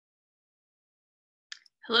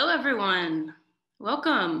Hello, everyone.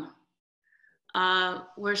 Welcome.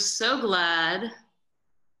 We're so glad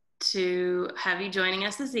to have you joining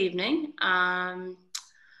us this evening. I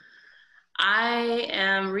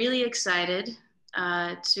am really excited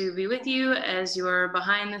to be with you as your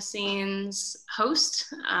behind the scenes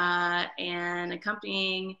host and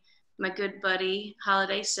accompanying my good buddy,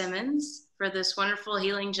 Holiday Simmons, for this wonderful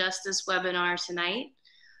Healing Justice webinar tonight.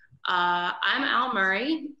 I'm Al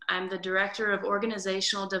Murray. I'm the Director of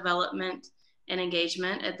Organizational Development and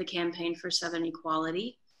Engagement at the Campaign for Southern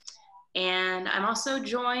Equality. And I'm also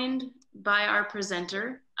joined by our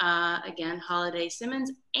presenter, again, Holiday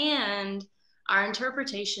Simmons, and our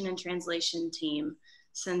interpretation and translation team,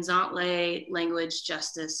 Senzantle Language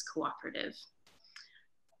Justice Cooperative.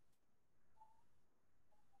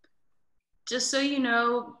 Just so you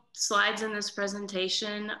know, slides in this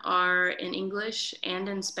presentation are in English and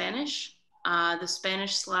in Spanish. The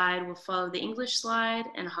Spanish slide will follow the English slide,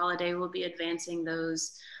 and Holiday will be advancing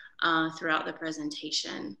those throughout the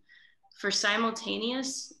presentation. For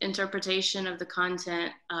simultaneous interpretation of the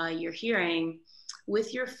content you're hearing,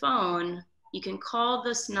 with your phone, you can call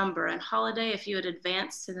this number. And Holiday, if you would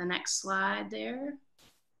advance to the next slide there.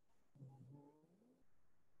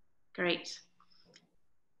 Great.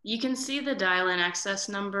 You can see the dial-in access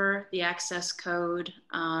number, the access code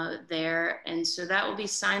there, and so that will be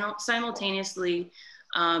simultaneously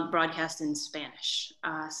broadcast in Spanish.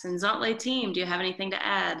 Senzantle team, do you have anything to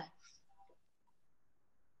add?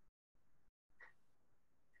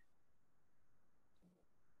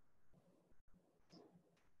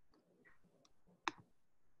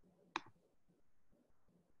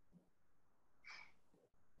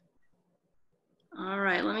 All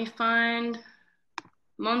right, let me find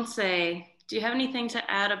Montse. Do you have anything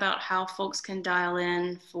to add about how folks can dial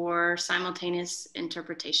in for simultaneous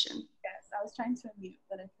interpretation? Yes, I was trying to unmute,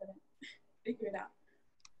 but I couldn't figure it out.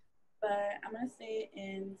 But I'm going to say it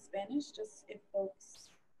in Spanish, just if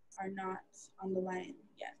folks are not on the line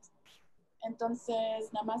yet.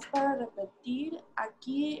 Entonces, nada más para repetir,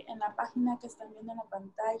 aquí en la página que están viendo en la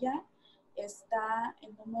pantalla está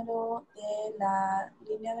el número de la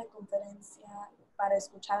línea de conferencia para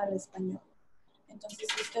escuchar al español. Entonces,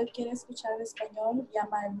 si usted quiere escuchar el español,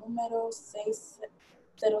 llama al número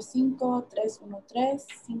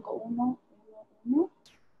 605-313-5111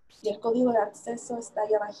 y el código de acceso está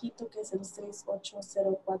ahí abajito, que es el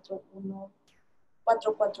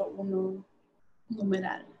 68041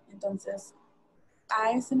 numeral. Entonces,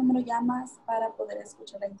 a ese número llamas para poder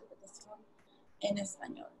escuchar la interpretación en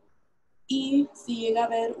español. Y si llega a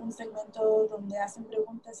haber un segmento donde hacen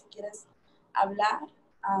preguntas, si quieres hablar,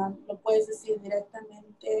 lo puedes decir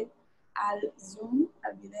directamente al Zoom,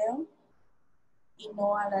 al video, y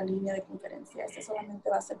no a la línea de conferencia. Este solamente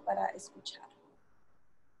va a ser para escuchar.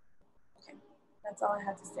 Okay, that's all I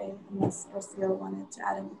had to say, unless Rocio wanted to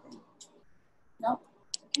add anything. No?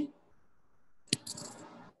 Okay.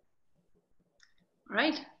 All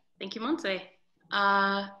right, thank you, Montse.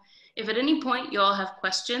 If at any point you all have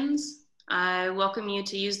questions, I welcome you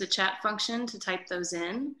to use the chat function to type those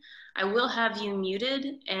in. I will have you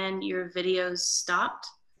muted and your videos stopped.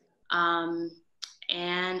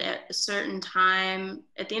 And at a certain time,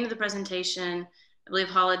 at the end of the presentation, I believe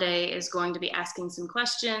Holiday is going to be asking some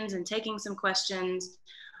questions and taking some questions.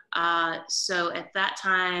 So at that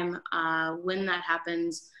time, when that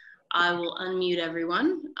happens, I will unmute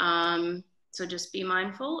everyone. So just be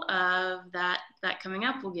mindful of that coming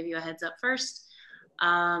up. We'll give you a heads up first.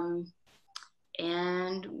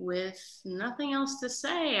 And with nothing else to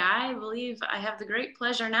say, I believe I have the great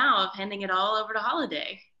pleasure now of handing it all over to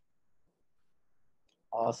Holiday.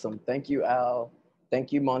 Awesome. Thank you, Al.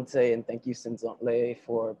 Thank you, Monte, and thank you, Senzantle,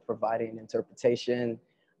 for providing interpretation.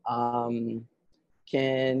 Can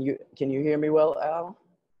you hear me well, Al?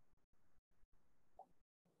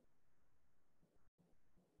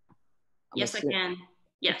 Yes, I can.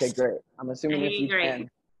 Yes. Okay, great. I'm assuming if you can,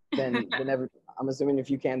 then I'm assuming if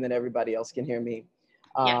you can, then everybody else can hear me.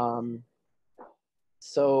 Yeah.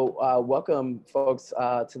 So welcome, folks,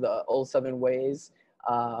 to the Old Seven Ways.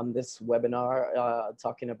 This webinar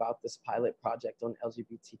talking about this pilot project on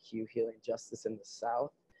LGBTQ healing justice in the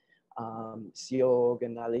South. Sio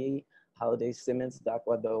Ganali, Holiday Simmons,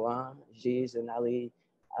 Dakwadoa, Gij Ganali,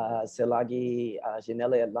 Selagi,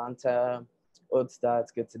 Janelle Atlanta, Odsta,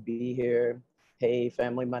 it's good to be here. Hey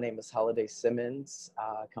family, my name is Holiday Simmons.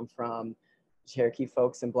 I come from Cherokee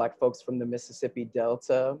folks and Black folks from the Mississippi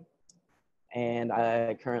Delta. And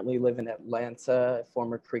I currently live in Atlanta,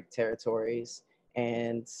 former Creek territories.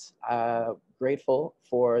 And grateful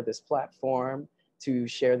for this platform to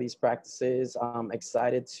share these practices. I'm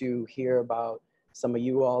excited to hear about some of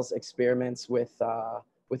you all's experiments with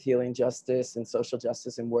with healing justice and social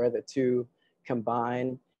justice and where the two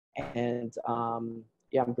combine. And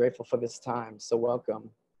yeah, I'm grateful for this time. So welcome.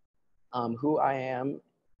 Who I am.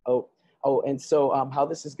 And so how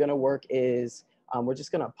this is gonna work is we're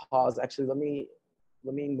just gonna pause. Actually, let me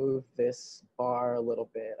move this bar a little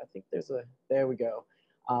bit. I think there we go.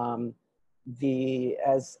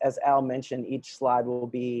 As Al mentioned, each slide will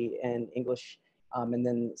be in English and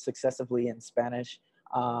then successively in Spanish.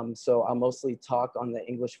 So I'll mostly talk on the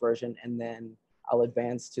English version and then I'll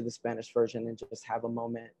advance to the Spanish version and just have a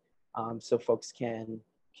moment so folks can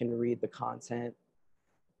read the content.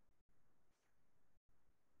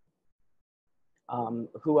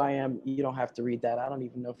 Who I am, you don't have to read that. I don't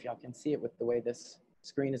even know if y'all can see it with the way this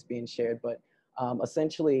screen is being shared, but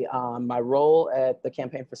essentially my role at the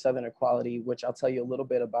Campaign for Southern Equality, which I'll tell you a little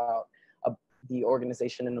bit about the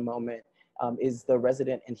organization in a moment, is the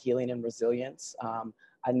resident in healing and resilience.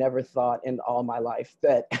 I never thought in all my life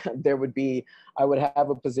that I would have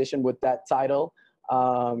a position with that title,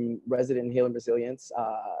 resident in healing resilience,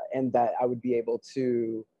 and that I would be able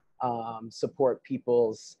to support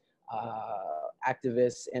people's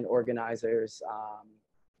activists and organizers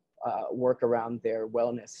work around their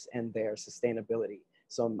wellness and their sustainability.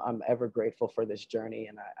 So I'm ever grateful for this journey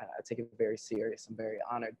and I take it very serious. I'm very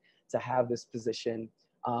honored to have this position.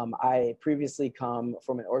 I previously come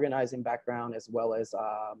from an organizing background as well as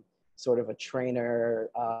sort of a trainer,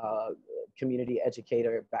 community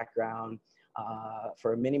educator background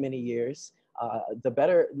for many, many years.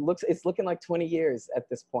 It's looking like 20 years at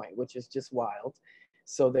this point, which is just wild.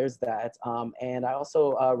 So there's that. And I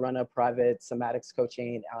also run a private somatics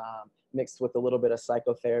coaching mixed with a little bit of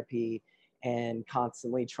psychotherapy and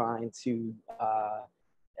constantly trying to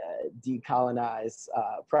decolonize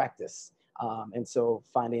practice. And so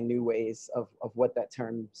finding new ways of what that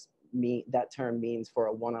term means for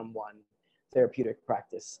a one-on-one therapeutic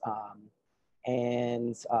practice.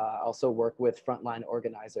 And also work with frontline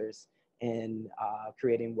organizers in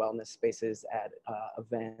creating wellness spaces at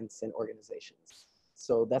events and organizations.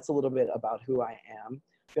 So that's a little bit about who I am.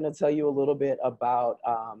 I'm going to tell you a little bit about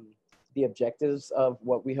the objectives of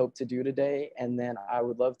what we hope to do today. And then I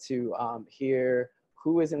would love to hear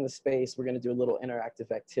who is in the space. We're going to do a little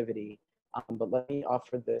interactive activity. But let me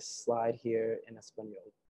offer this slide here in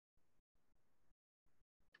Espanol.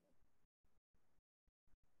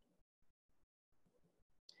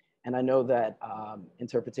 And I know that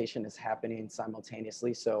interpretation is happening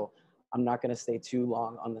simultaneously, so I'm not going to stay too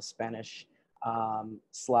long on the Spanish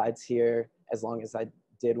slides here, as long as I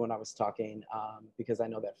did when I was talking, because I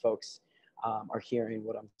know that folks are hearing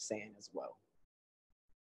what I'm saying as well.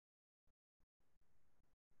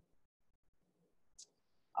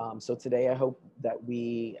 So today I hope that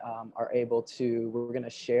we are able to, we're going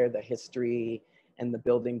to share the history and the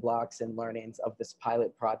building blocks and learnings of this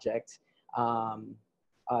pilot project.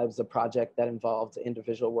 It was a project that involved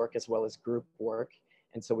individual work as well as group work.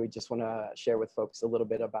 And so we just want to share with folks a little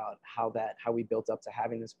bit about how we built up to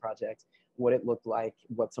having this project, what it looked like,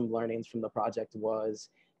 what some learnings from the project was,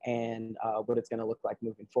 and what it's going to look like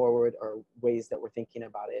moving forward, or ways that we're thinking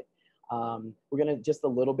about it. We're going to just a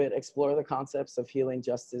little bit explore the concepts of healing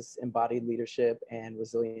justice, embodied leadership, and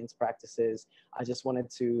resilience practices. I just wanted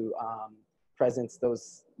to presence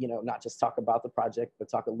those, not just talk about the project, but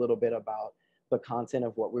talk a little bit about the content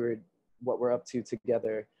of what we're up to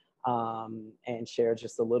together. And share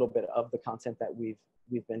just a little bit of the content that we've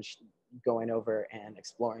been going over and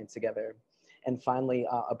exploring together. And finally,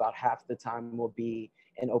 about half the time will be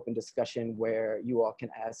an open discussion where you all can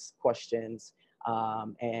ask questions.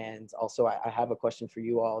 And also I have a question for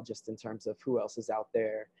you all just in terms of who else is out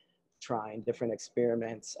there trying different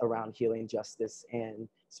experiments around healing justice and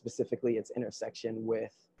specifically its intersection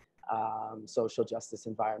with social justice,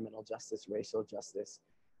 environmental justice, racial justice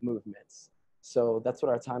movements. So that's what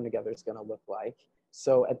our time together is going to look like.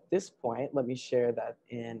 So at this point, let me share that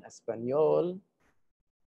in Espanol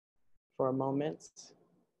for a moment.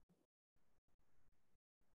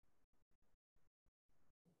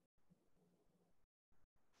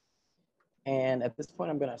 And at this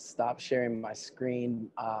point, I'm going to stop sharing my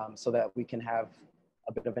screen so that we can have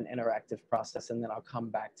a bit of an interactive process, and then I'll come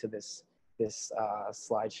back to this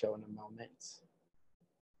slideshow in a moment,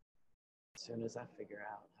 as soon as I figure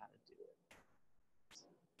out how to do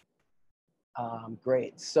it.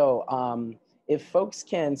 Great. So if folks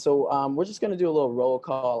can, we're just going to do a little roll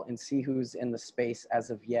call and see who's in the space as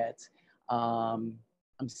of yet. I'm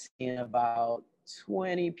seeing about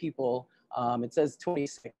 20 people. It says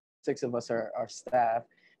 26 of us are staff.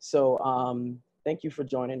 So thank you for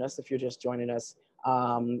joining us. If you're just joining us,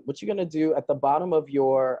 what you're going to do at the bottom of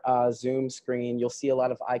your Zoom screen, you'll see a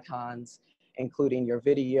lot of icons, including your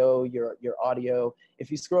video, your audio. If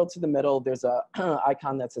you scroll to the middle, there's a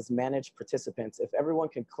icon that says Manage Participants. If everyone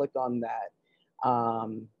can click on that,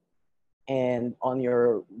 and on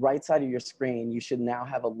your right side of your screen, you should now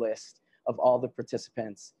have a list of all the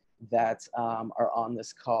participants that are on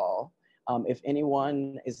this call. If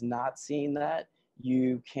anyone is not seeing that,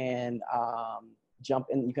 you can jump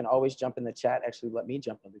in. You can always jump in the chat. Actually, let me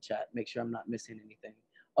jump in the chat, make sure I'm not missing anything.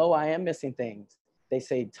 Oh, I am missing things. They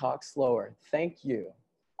say talk slower. Thank you.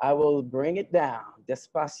 I will bring it down.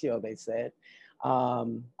 Despacio, they said.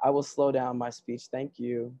 I will slow down my speech. Thank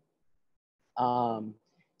you.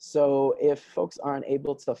 So if folks aren't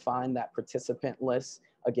able to find that participant list,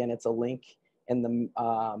 again, it's a link in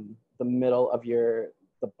the middle of the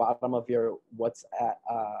bottom of your WhatsApp,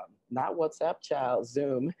 not WhatsApp, child,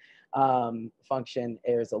 Zoom function.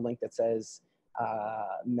 There's a link that says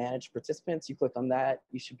Manage Participants. You click on that,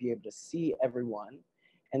 you should be able to see everyone.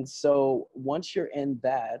 And so once you're in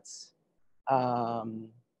that,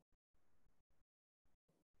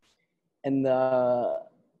 in the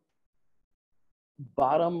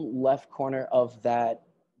bottom left corner of that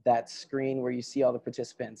screen where you see all the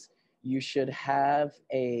participants, you should have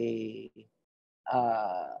a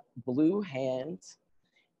blue hand.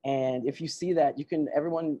 And if you see that,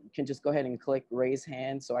 everyone can just go ahead and click raise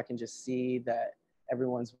hand so I can just see that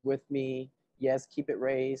everyone's with me. Yes, keep it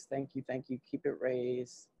raised. Thank you, thank you. Keep it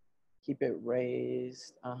raised. Keep it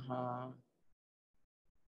raised.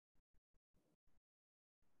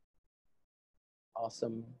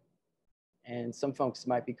 Awesome. And some folks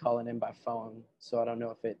might be calling in by phone, so I don't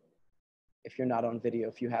know if you're not on video,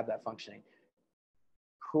 if you have that functioning.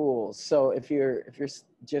 Cool. So if you're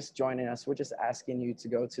just joining us, we're just asking you to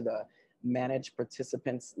go to the Manage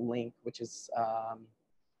Participants link, which is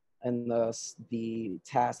in the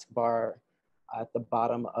taskbar at the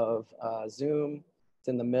bottom of Zoom. It's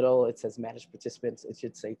in the middle. It says Manage Participants. It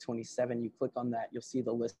should say 27. You click on that, you'll see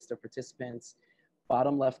the list of participants.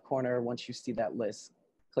 Bottom left corner, once you see that list,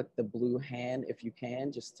 click the blue hand if you can,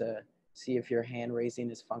 just to see if your hand raising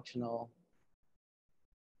is functional.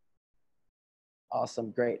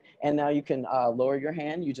 Awesome, great. And now you can lower your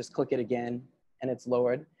hand. You just click it again and it's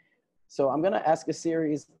lowered. So I'm gonna ask a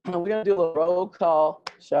series. We're gonna do a roll call.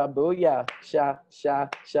 Shabuya,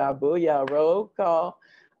 shabuya, roll call.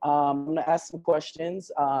 I'm gonna ask some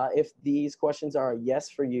questions. If these questions are a yes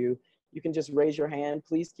for you, you can just raise your hand.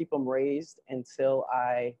 Please keep them raised until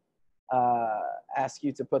I ask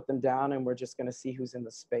you to put them down, and we're just gonna see who's in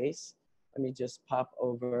the space. Let me just pop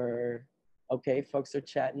over. Okay, folks are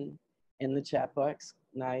chatting in the chat box.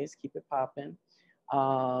 Nice, keep it popping.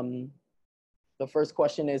 The first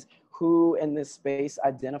question is, who in this space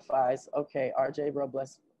identifies? Okay, RJ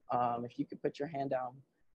Robles, if you could put your hand down,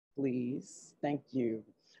 please. Thank you.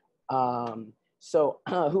 So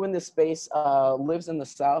who in this space lives in the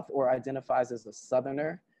South or identifies as a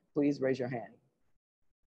Southerner? Please raise your hand.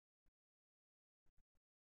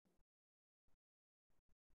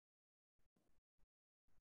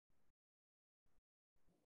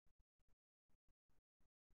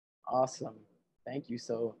 Awesome, thank you.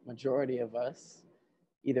 So majority of us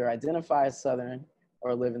either identify as Southern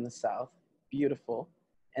or live in the South. Beautiful.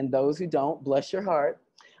 And those who don't, bless your heart.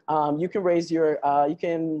 You can you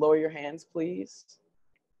can lower your hands, please.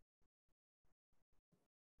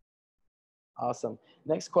 Awesome.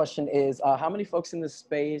 Next question is, how many folks in this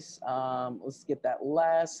space, let's get that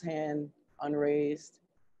last hand unraised.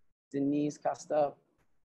 Denise Costa,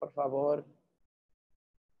 por favor.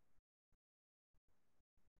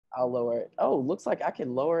 I'll lower it. Oh, looks like I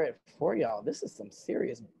can lower it for y'all. This is some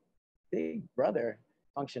serious big brother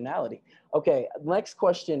functionality. Okay, next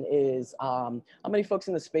question is, how many folks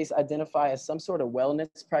in the space identify as some sort of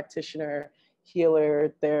wellness practitioner,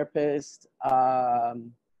 healer, therapist,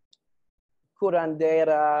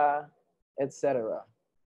 curandera, etc.?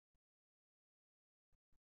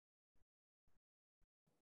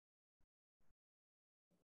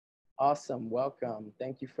 Awesome, welcome.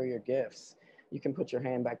 Thank you for your gifts. You can put your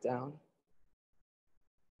hand back down.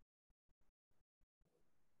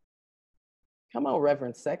 Come on,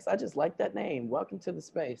 Reverend Sex. I just like that name. Welcome to the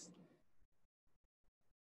space.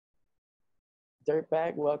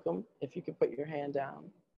 Dirtbag, welcome. If you could put your hand down,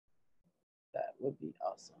 that would be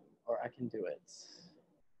awesome. Or I can do it.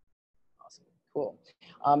 Awesome, cool.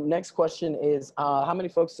 Next question is, how many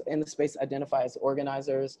folks in the space identify as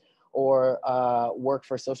organizers or work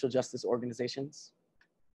for social justice organizations?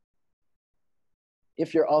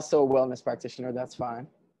 If you're also a wellness practitioner, that's fine.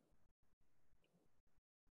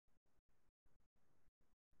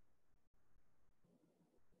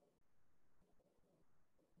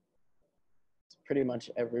 It's pretty much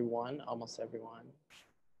everyone, almost everyone.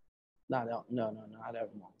 Not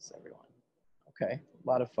almost everyone. Okay, a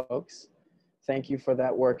lot of folks. Thank you for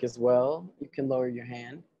that work as well. You can lower your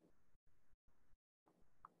hand.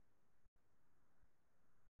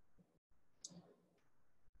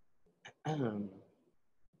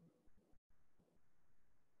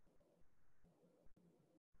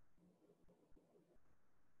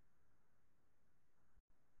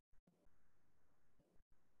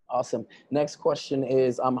 Awesome. Next question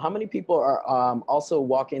is, how many people are also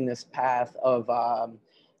walking this path of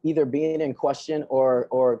either being in question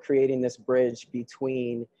or creating this bridge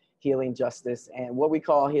between healing justice and what we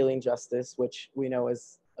call healing justice, which we know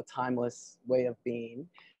is a timeless way of being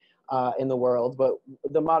in the world, but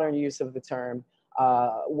the modern use of the term,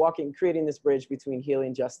 creating this bridge between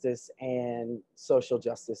healing justice and social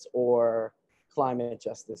justice or climate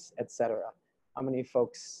justice, etc. How many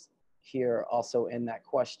folks here also in that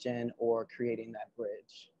question or creating that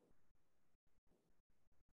bridge?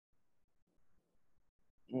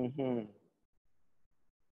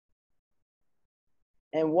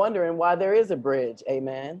 And wondering why there is a bridge,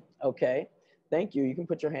 amen. Okay, thank you. You can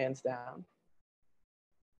put your hands down.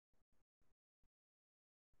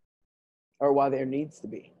 Or why there needs to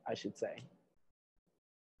be, I should say.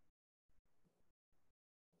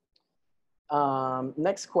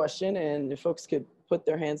 Next question, and if folks could put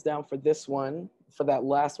their hands down for this one, for that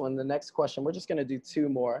last one, the next question, we're just gonna do two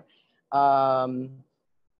more.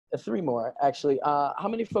 Three more, actually. How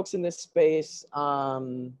many folks in this space,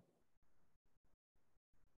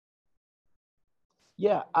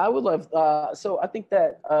 yeah, I would love, so I think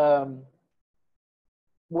that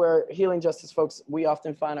we're healing justice folks, we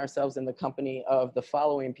often find ourselves in the company of the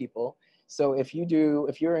following people. So if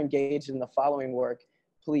you're engaged in the following work,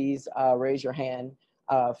 please raise your hand.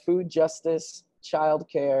 Food justice,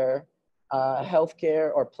 childcare,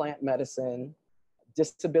 healthcare or plant medicine,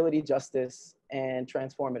 disability justice, and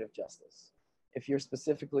transformative justice. If you're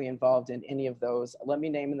specifically involved in any of those, let me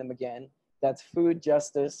name them again. That's food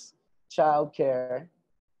justice, childcare,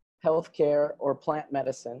 healthcare or plant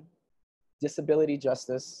medicine, disability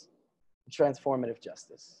justice, transformative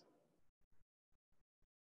justice.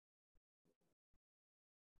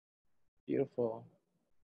 Beautiful.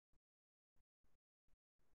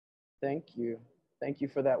 Thank you. Thank you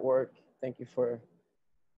for that work. Thank you for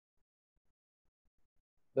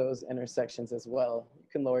those intersections as well. You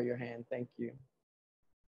can lower your hand. Thank you.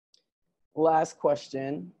 Last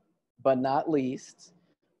question, but not least.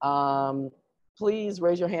 Please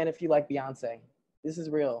raise your hand if you like Beyonce. This is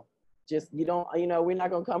real. Just, we're not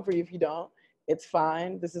gonna come for you if you don't. It's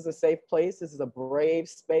fine. This is a safe place. This is a brave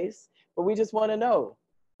space, but we just wanna know.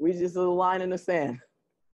 We just a line in the sand.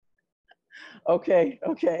 Okay.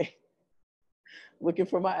 Looking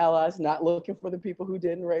for my allies, not looking for the people who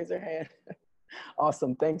didn't raise their hand.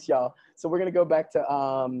 Awesome, thanks y'all. So we're gonna go back to,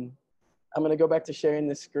 I'm gonna go back to sharing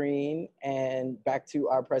the screen and back to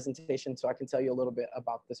our presentation so I can tell you a little bit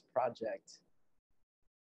about this project.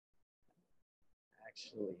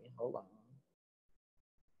 Actually, hold on.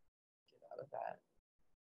 Get out of that.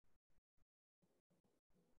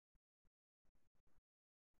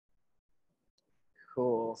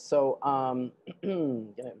 Cool, so gonna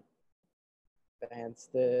advance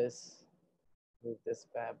this, move this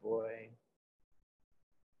bad boy.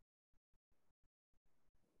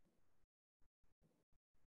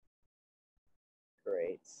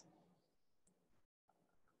 Great.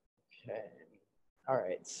 Okay. All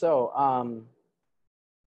right. So,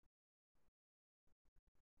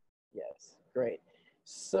 yes, great.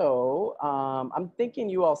 So, I'm thinking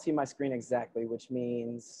you all see my screen exactly, which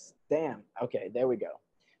means, damn. Okay, there we go.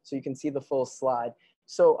 So you can see the full slide.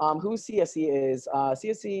 So, who CSE is?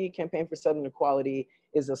 CSE, Campaign for Southern Equality,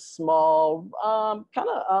 is a small, kind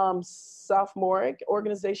of sophomoric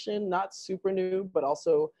organization, not super new, but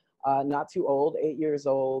also not too old, 8 years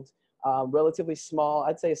old, relatively small.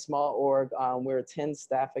 I'd say a small org. We're 10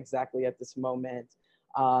 staff exactly at this moment.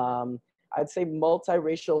 I'd say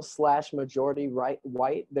multiracial / majority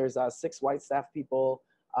white. There's 6 white staff people,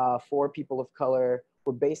 4 people of color.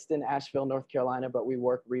 We're based in Asheville, North Carolina, but we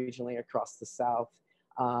work regionally across the South.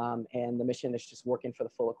 And the mission is just working for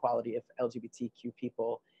the full equality of LGBTQ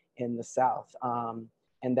people in the South.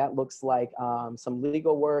 And that looks like some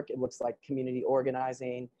legal work. It looks like community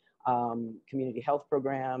organizing, community health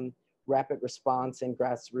program, rapid response and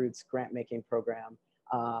grassroots grant making program,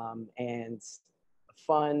 and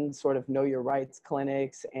fun sort of know your rights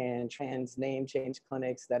clinics and trans name change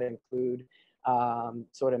clinics that include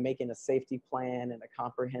sort of making a safety plan and a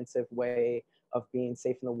comprehensive way of being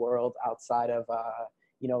safe in the world outside of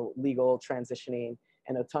legal transitioning,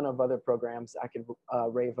 and a ton of other programs I could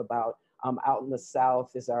rave about. Out in the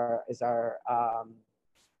South is our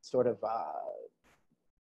sort of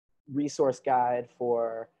resource guide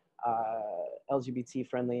for LGBT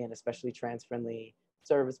friendly and especially trans friendly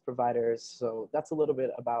service providers. So that's a little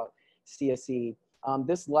bit about CSE.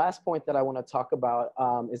 This last point that I want to talk about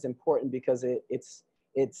is important because it's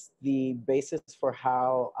the basis for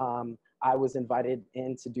how I was invited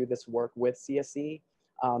in to do this work with CSE.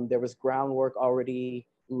 There was groundwork already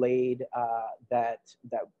laid that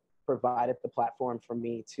provided the platform for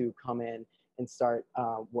me to come in and start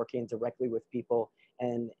working directly with people,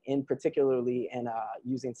 and in particularly in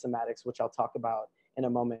using somatics, which I'll talk about in a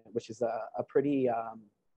moment, which is a pretty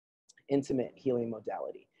intimate healing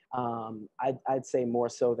modality. I'd say more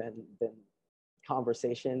so than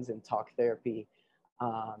conversations and talk therapy,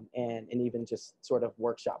 and even just sort of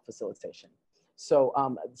workshop facilitation. So,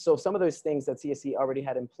 so some of those things that CSE already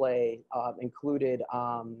had in play included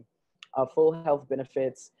full health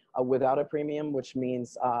benefits without a premium, which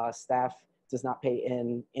means staff does not pay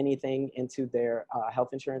in anything into their health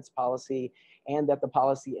insurance policy, and that the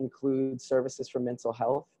policy includes services for mental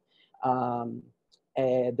health.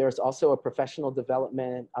 And there's also a professional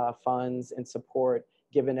development funds and support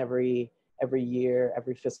given every year,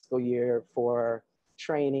 every fiscal year, for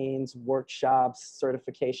trainings, workshops,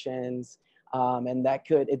 certifications, and that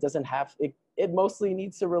it mostly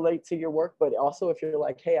needs to relate to your work, but also if you're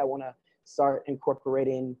like, hey, I want to start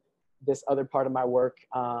incorporating this other part of my work,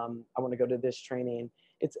 I want to go to this training.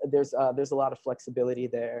 There's a lot of flexibility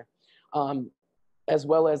there, as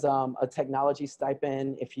well as a technology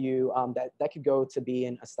stipend. If you that could go to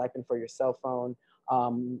being a stipend for your cell phone,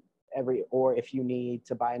 or if you need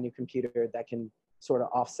to buy a new computer, that can sort of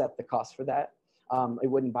offset the cost for that. It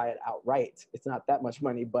wouldn't buy it outright. It's not that much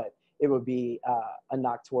money, but it would be a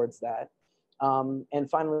knock towards that. And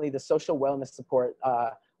finally, the social wellness support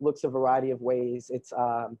looks a variety of ways. It's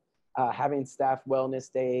having staff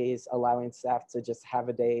wellness days, allowing staff to just have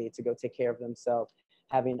a day to go take care of themselves,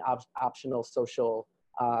 having optional social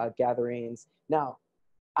gatherings. Now,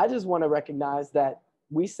 I just want to recognize that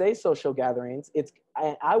we say social gatherings.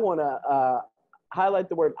 I want to highlight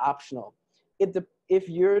the word optional. If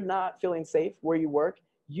you're not feeling safe where you work,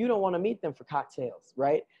 you don't want to meet them for cocktails,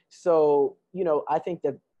 right? So, I think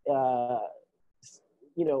that,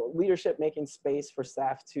 leadership making space for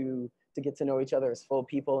staff to get to know each other as full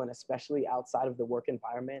people, and especially outside of the work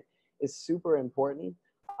environment, is super important.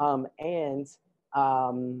 And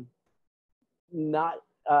not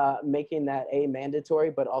making that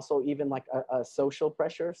mandatory, but also even like a social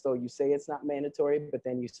pressure. So you say it's not mandatory, but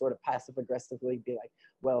then you sort of passive aggressively be like,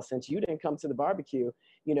 well, since you didn't come to the barbecue,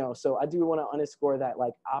 so I do want to underscore that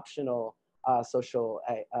like optional social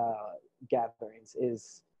gatherings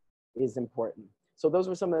is important. So those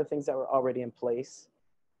were some of the things that were already in place.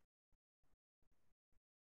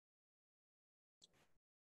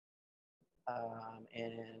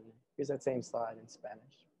 And here's that same slide in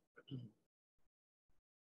Spanish.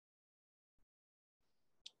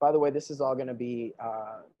 By the way, this is all going to be,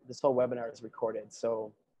 this whole webinar is recorded,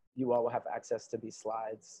 so you all will have access to these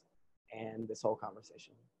slides and this whole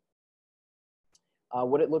conversation.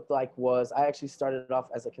 What it looked like was I actually started off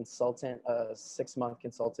as a consultant, a 6-month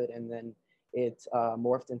consultant, and then it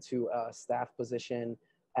morphed into a staff position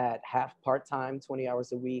at half part-time, 20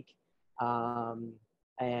 hours a week,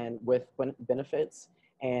 and with benefits.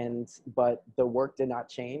 But the work did not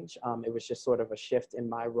change. It was just sort of a shift in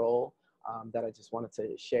my role that I just wanted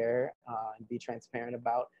to share and be transparent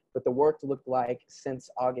about. But the work looked like since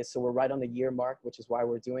August, so we're right on the year mark, which is why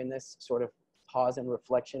we're doing this sort of pause and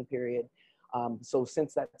reflection period. So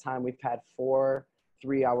since that time, we've had 4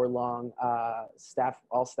 3-hour-long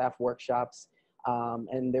all staff workshops,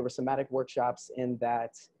 and they were somatic workshops in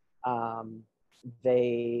that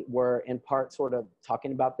they were in part sort of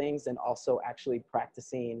talking about things and also actually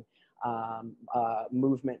practicing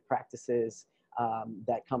movement practices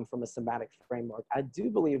that come from a somatic framework. I do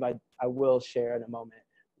believe I will share in a moment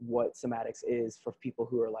what somatics is for people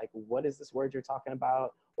who are like, what is this word you're talking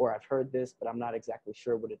about? Or I've heard this, but I'm not exactly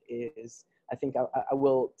sure what it is. I think I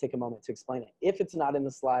will take a moment to explain it. If it's not in the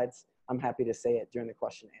slides, I'm happy to say it during the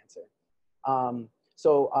question and answer.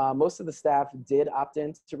 So most of the staff did opt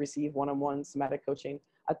in to receive one-on-one somatic coaching.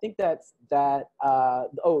 I think the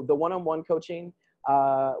one-on-one coaching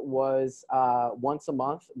was once a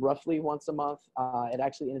month, roughly once a month. It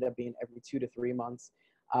actually ended up being every 2 to 3 months,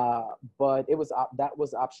 but that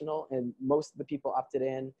was optional, and most of the people opted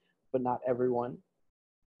in, but not everyone.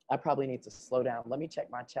 I probably need to slow down. Let me check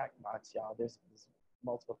my chat box, y'all. There's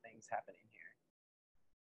multiple things happening here.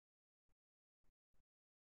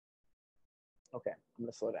 Okay, I'm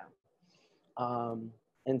gonna slow down.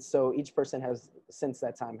 And so each person has, since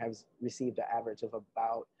that time, has received an average of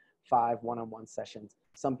about 5 one-on-one sessions.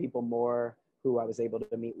 Some people more who I was able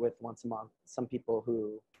to meet with once a month. Some people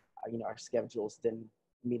who, our schedules didn't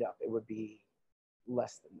meet up. It would be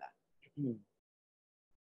less than that.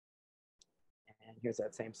 And here's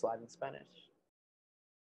that same slide in Spanish.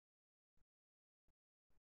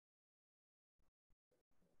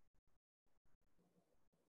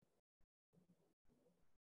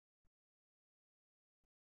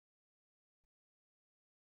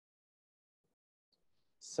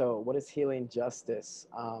 So what is healing justice?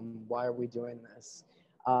 Why are we doing this?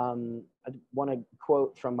 I want to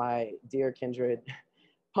quote from my dear kindred,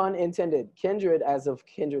 pun intended, kindred as of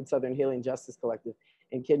Kindred Southern Healing Justice Collective,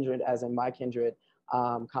 and kindred as in my kindred,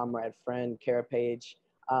 comrade, friend, Kara Page.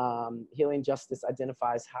 Healing justice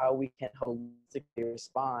identifies how we can holistically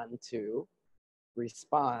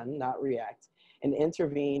respond, not react, and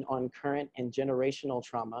intervene on current and generational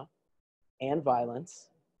trauma and violence,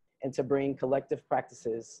 and to bring collective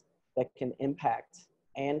practices that can impact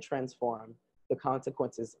and transform the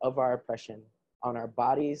consequences of our oppression on our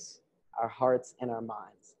bodies, our hearts, and our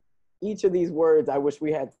minds. Each of these words, I wish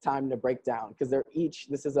we had time to break down, because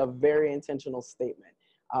this is a very intentional statement.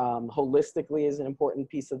 Holistically is an important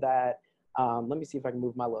piece of that. Let me see if I can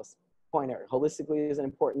move my little pointer. Holistically is an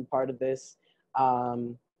important part of this.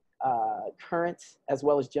 Current as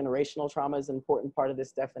well as generational trauma is an important part of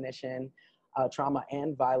this definition. Trauma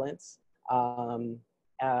and violence.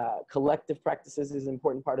 Collective practices is an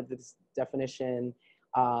important part of this definition.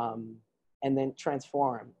 And then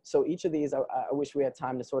transform. So each of these, I wish we had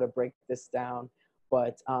time to sort of break this down,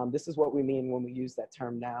 but this is what we mean when we use that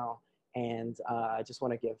term now. And I just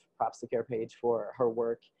want to give props to Kara Page for her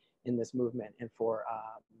work in this movement, and for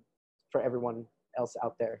everyone else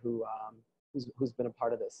out there who's been a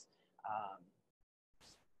part of this,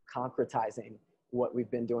 concretizing what we've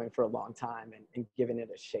been doing for a long time, and giving it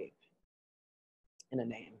a shape and a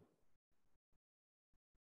name.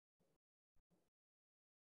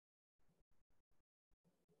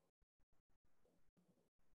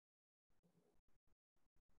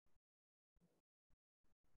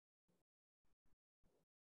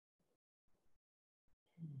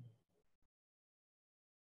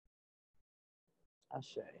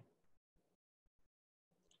 Ashe.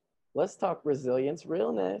 Let's talk resilience,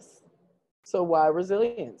 realness. So why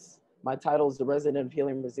resilience? My title is The Resident of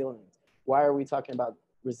Healing Resilience. Why are we talking about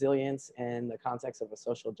resilience in the context of a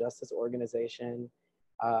social justice organization,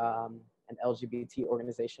 an LGBT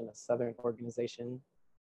organization, a Southern organization?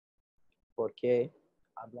 ¿Por qué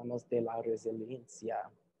hablamos de la resiliencia?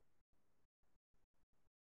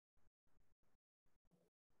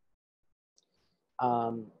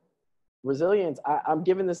 Resilience, I'm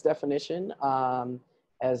given this definition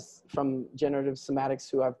as from generative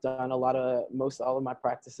somatics, who I've done most all of my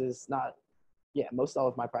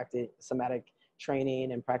somatic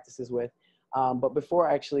training and practices with. But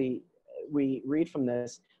before we read from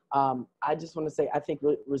this, I just want to say, I think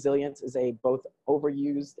resilience is a both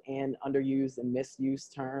overused and underused and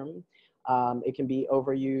misused term. It can be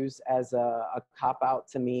overused as a cop-out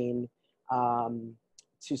to mean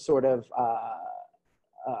to sort of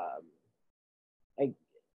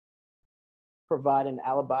provide an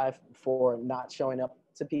alibi for not showing up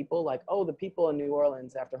to people. Like, oh, the people in New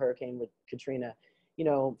Orleans after Hurricane Katrina,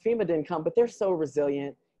 FEMA didn't come, but they're so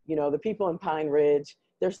resilient. The people in Pine Ridge,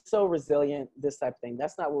 they're so resilient, this type of thing.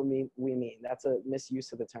 That's not what we mean. That's a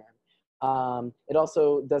misuse of the term. It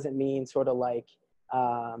also doesn't mean sort of like,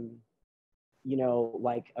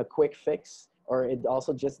 like a quick fix, or it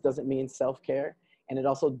also just doesn't mean self-care. And it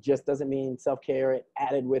also just doesn't mean self-care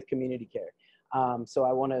added with community care. So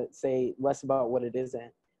I want to say less about what it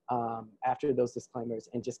isn't after those disclaimers,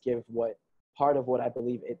 and just give part of what I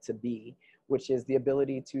believe it to be, which is the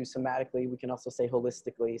ability to somatically, we can also say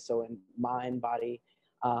holistically, so in mind, body,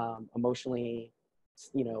 emotionally,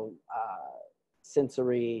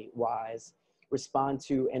 sensory-wise, respond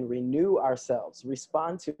to and renew ourselves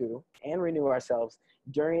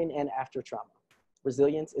during and after trauma.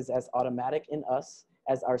 Resilience is as automatic in us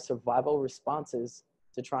as our survival responses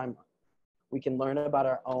to trauma. We can learn about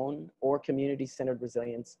our own or community-centered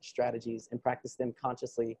resilience strategies and practice them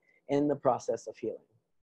consciously in the process of healing.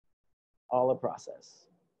 All a process.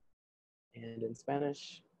 And in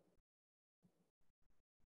Spanish.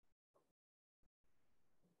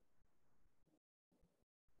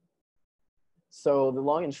 So the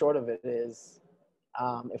long and short of it is,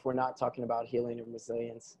 if we're not talking about healing and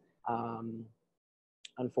resilience,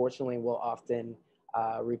 unfortunately, we'll often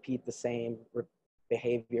repeat the same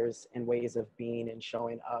behaviors and ways of being and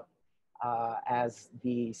showing up as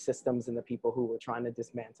the systems and the people who we're trying to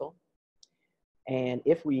dismantle. And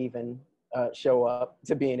if we even show up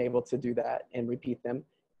to being able to do that and repeat them,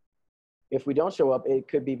 if we don't show up, it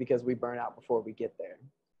could be because we burn out before we get there.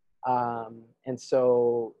 And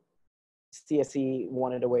so CSE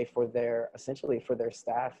wanted a way for essentially for their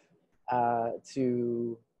staff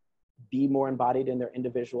to be more embodied in their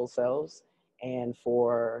individual selves, and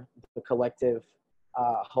for the collective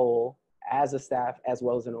whole as a staff as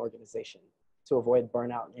well as an organization, to avoid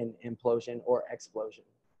burnout and implosion or explosion.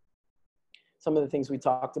 Some of the things we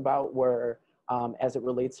talked about were, as it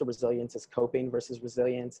relates to resilience, is coping versus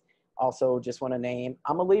resilience. Also, just want to name,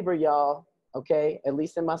 I'm a Libra, y'all, okay? At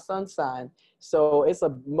least in my sun sign. So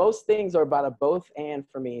most things are about a both and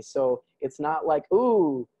for me. So it's not like,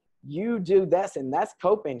 ooh, you do this and that's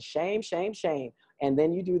coping, shame, shame, shame. And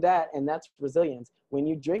then you do that and that's resilience. When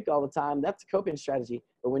you drink all the time, that's a coping strategy.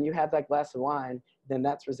 But when you have that glass of wine, then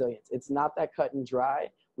that's resilience. It's not that cut and dry.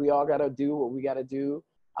 We all got to do what we got to do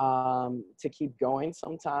to keep going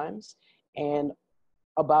sometimes. And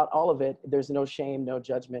about all of it, there's no shame, no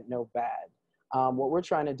judgment, no bad. What we're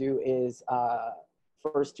trying to do is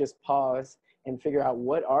first just pause and figure out,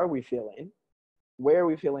 what are we feeling? Where are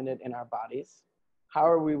we feeling it in our bodies? How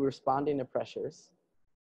are we responding to pressures?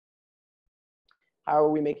 How are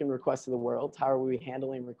we making requests to the world? How are we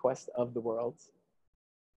handling requests of the world?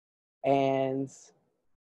 And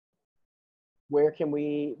where can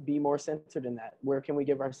we be more centered in that? Where can we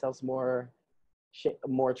give ourselves more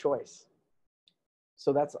choice?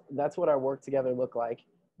 So that's what our work together look like.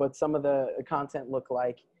 But some of the content look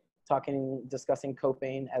like discussing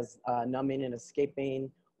coping as numbing and escaping,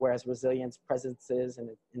 whereas resilience presences and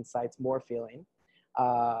incites more feeling.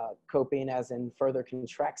 Coping as in further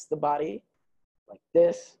contracts the body, like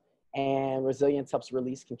this, and resilience helps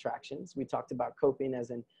release contractions. We talked about coping as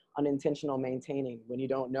an unintentional maintaining, when you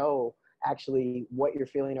don't know actually what you're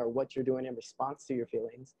feeling or what you're doing in response to your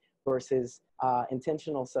feelings, versus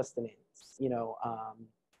intentional sustenance,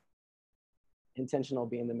 intentional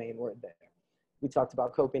being the main word there. We talked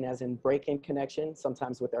about coping as in breaking connection,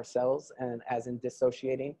 sometimes with ourselves, and as in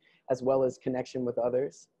dissociating, as well as connection with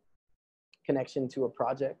others, connection to a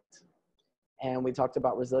project. And we talked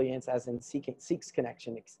about resilience as in seeks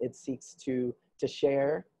connection. It seeks to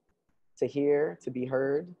share, to hear, to be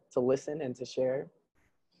heard, to listen, and to share.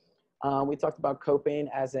 We talked about coping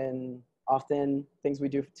as in often things we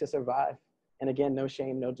do to survive. And again, no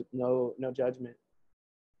shame, no judgment.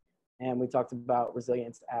 And we talked about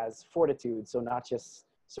resilience as fortitude. So not just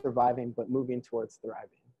surviving, but moving towards thriving.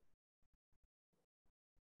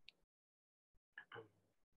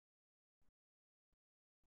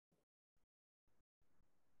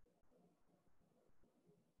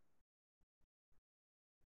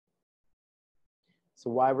 So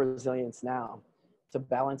why resilience now? To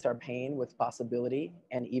balance our pain with possibility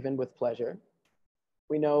and even with pleasure.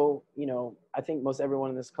 We know, I think most everyone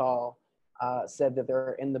in this call said that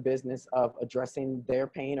they're in the business of addressing their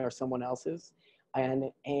pain or someone else's,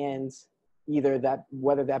 and either that,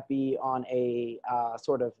 whether that be on a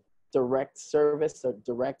sort of direct service or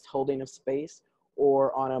direct holding of space,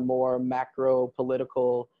 or on a more macro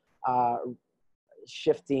political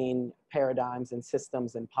shifting paradigms and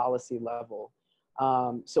systems and policy level.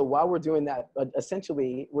 So while we're doing that,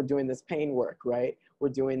 essentially we're doing this pain work, right? We're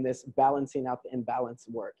doing this balancing out the imbalance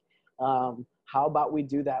work. How about we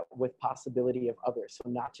do that with possibility of others? So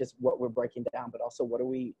not just what we're breaking down, but also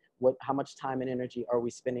how much time and energy are we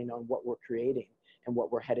spending on what we're creating and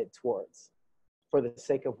what we're headed towards, for the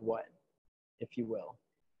sake of what, if you will.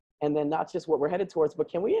 And then not just what we're headed towards, but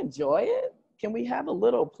can we enjoy it? Can we have a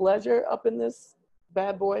little pleasure up in this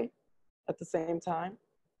bad boy at the same time?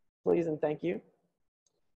 Please and thank you.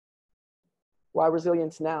 Why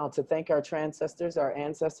resilience now? To thank our transcestors, our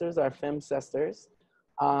ancestors, our femcestors,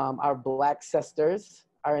 our Black sisters,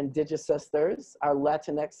 our Indigenous sisters, our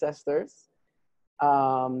Latinx sisters,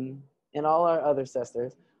 and all our other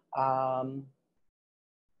sisters,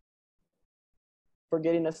 for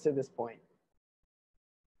getting us to this point.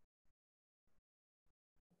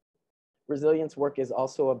 Resilience work is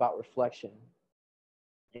also about reflection,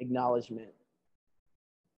 acknowledgement.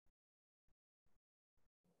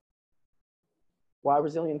 Why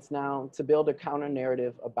resilience now? To build a counter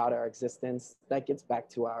narrative about our existence that gets back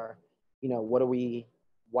to our,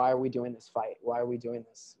 why are we doing this fight? Why are we doing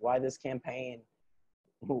this? Why this campaign?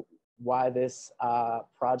 Why this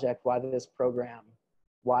project? Why this program?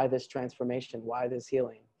 Why this transformation? Why this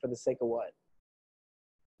healing? For the sake of what?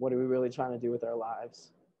 What are we really trying to do with our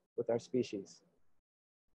lives, with our species?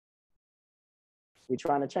 We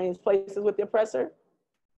trying to change places with the oppressor?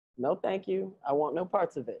 No, thank you. I want no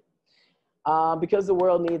parts of it. Because the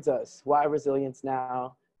world needs us. Why resilience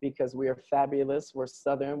now? Because we are fabulous, we're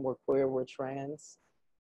Southern, we're queer, we're trans.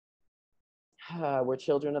 We're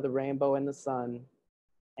children of the rainbow and the sun.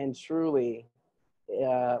 And truly,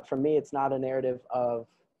 for me, it's not a narrative of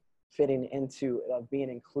fitting into, of being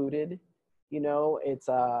included. You know, it's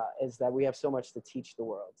that we have so much to teach the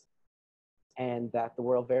world, and that the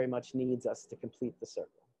world very much needs us to complete the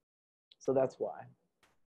circle. So that's why.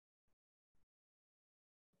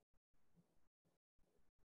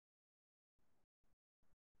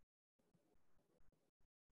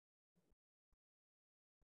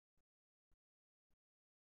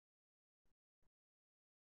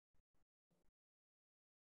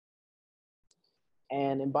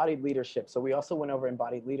 And embodied leadership. So we also went over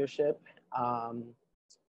embodied leadership.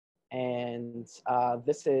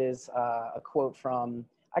 This is a quote from,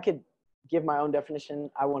 I could give my own definition.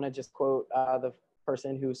 I want to just quote the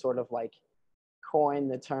person who sort of like coined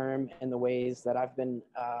the term in the ways that I've been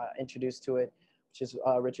introduced to it, which is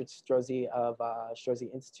Richard Strozzi of Strozzi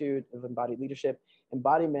Institute of Embodied Leadership.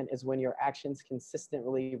 Embodiment is when your actions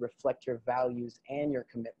consistently reflect your values and your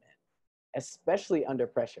commitment, especially under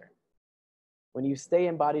pressure. When you stay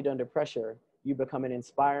embodied under pressure, you become an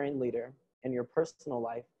inspiring leader in your personal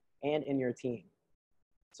life and in your team.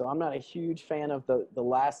 So I'm not a huge fan of the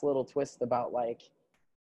last little twist about, like,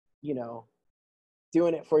 you know,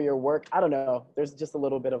 doing it for your work. I don't know. There's just a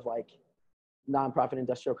little bit of like nonprofit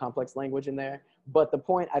industrial complex language in there. But the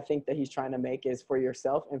point I think that he's trying to make is for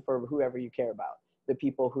yourself and for whoever you care about, the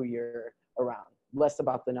people who you're around, less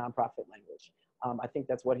about the nonprofit language. I think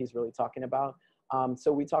that's what he's really talking about.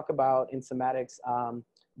 So we talk about in somatics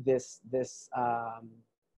this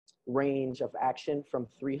range of action from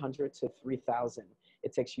 300 to 3,000.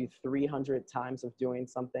 It takes you 300 times of doing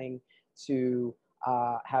something to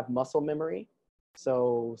have muscle memory.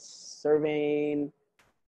 So serving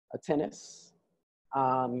a tennis,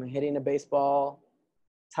 hitting a baseball,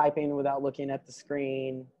 typing without looking at the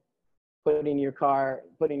screen, putting your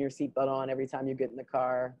seatbelt on every time you get in the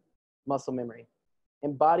car, muscle memory.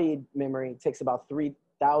 Embodied memory takes about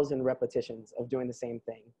 3,000 repetitions of doing the same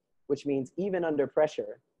thing, which means even under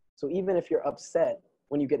pressure, so even if you're upset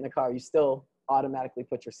when you get in the car, you still automatically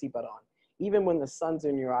put your seatbelt on. Even when the sun's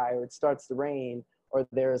in your eye or it starts to rain or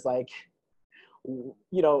there's like, you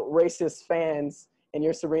know, racist fans and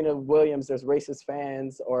you're Serena Williams, there's racist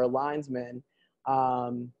fans or linesmen,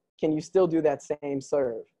 can you still do that same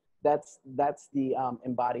serve? That's the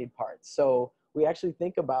embodied part. So I actually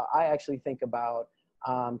think about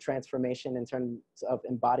transformation in terms of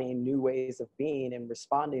embodying new ways of being and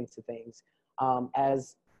responding to things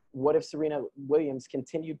as what if Serena Williams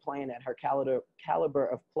continued playing at her caliber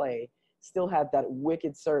of play, still had that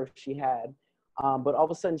wicked serve she had, but all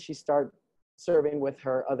of a sudden she started serving with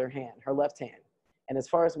her other hand, her left hand. And as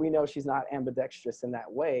far as we know, she's not ambidextrous in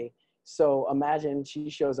that way. So imagine she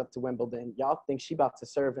shows up to Wimbledon. Y'all think she about to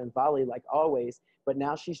serve and volley like always, but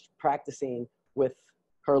now she's practicing with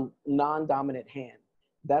her non-dominant hand.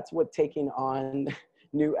 That's what taking on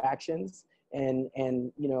new actions and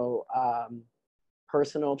you know,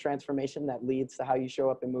 personal transformation that leads to how you show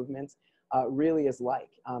up in movements really is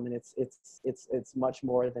like. And it's much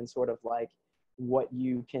more than sort of like what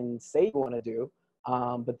you can say you want to do,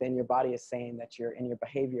 but then your body is saying that and your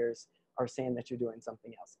behaviors are saying that you're doing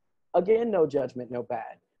something else. Again, no judgment, no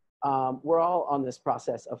bad. We're all on this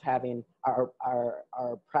process of having our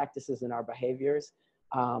practices and our behaviors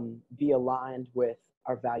be aligned with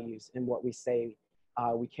our values and what we say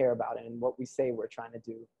we care about and what we say we're trying to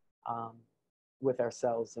do with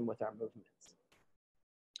ourselves and with our movements.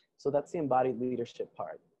 So that's the embodied leadership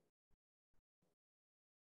part.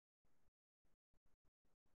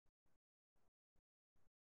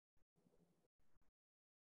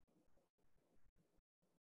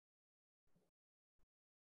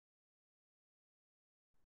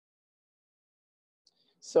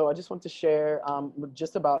 So I just want to share,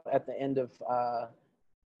 just about at the end of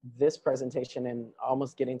this presentation and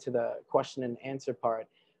almost getting to the question and answer part.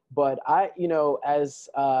 But you know, as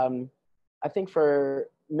I think for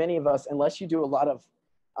many of us, unless you do a lot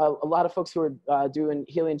of folks who are doing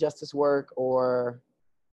healing justice work or,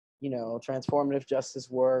 you know, transformative justice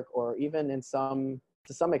work, or even to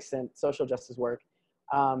some extent, social justice work,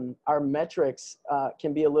 our metrics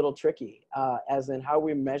can be a little tricky, as in how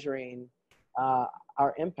we're measuring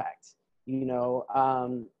our impact. You know,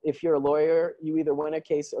 if you're a lawyer, you either win a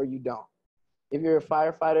case or you don't. If you're a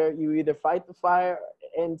firefighter, you either fight the fire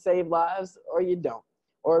and save lives or you don't.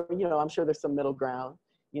 Or, you know, I'm sure there's some middle ground,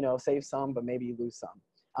 you know, save some, but maybe you lose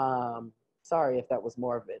some. Sorry if that was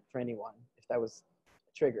more of it for anyone, if that was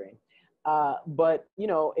triggering. But, you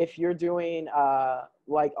know, if you're doing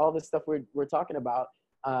like all the stuff we're talking about,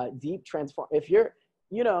 deep transform, if you're,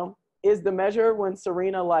 you know, is the measure when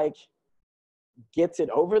Serena like gets it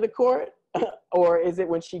over the court, Or is it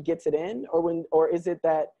when she gets it in, or is it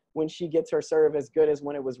that when she gets her serve as good as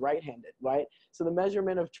when it was right-handed, right? So the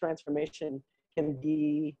measurement of transformation can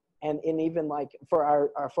be, and even like for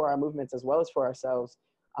our movements as well as for ourselves,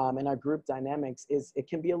 and our group dynamics, is it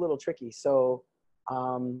can be a little tricky. So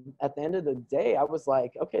at the end of the day, I was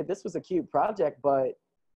like, okay, this was a cute project, but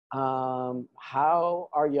how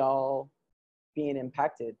are y'all being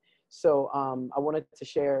impacted? So I wanted to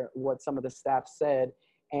share what some of the staff said,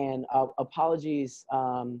 and apologies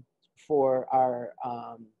for our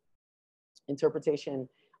interpretation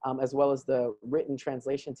as well as the written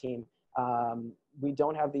translation team. We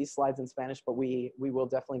don't have these slides in Spanish, but we will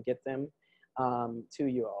definitely get them to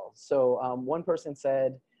you all. So one person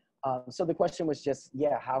said, so the question was just,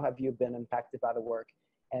 yeah, how have you been impacted by the work?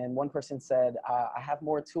 And one person said, I have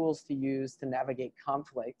more tools to use to navigate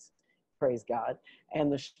conflict, praise God, and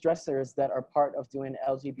the stressors that are part of doing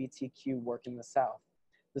LGBTQ work in the South.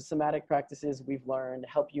 The somatic practices we've learned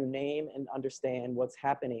help you name and understand what's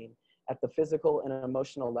happening at the physical and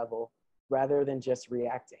emotional level rather than just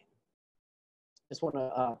reacting. Just want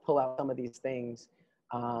to pull out some of these things.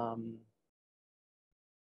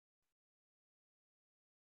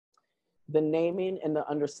 The naming and the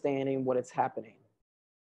understanding what it's happening.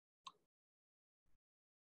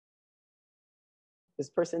 This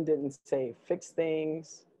person didn't say fix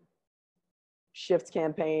things, shift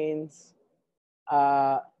campaigns,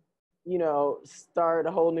 you know, start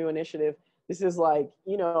a whole new initiative. This is like,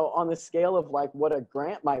 you know, on the scale of like what a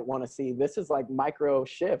grant might want to see. This is like micro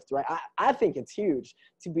shift, right? I think it's huge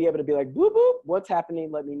to be able to be like, boop, boop, what's happening?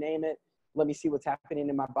 Let me name it. Let me see what's happening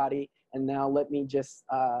in my body. And now let me just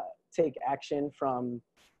take action from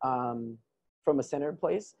a centered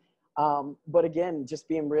place. But again, just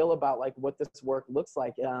being real about like what this work looks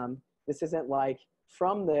like. This isn't like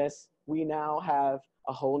from this, we now have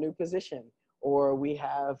a whole new position, or we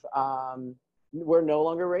have, we're no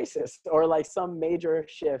longer racist, or like some major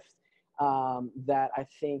shift that I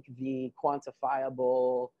think the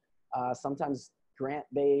quantifiable, sometimes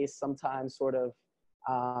grant-based, sometimes sort of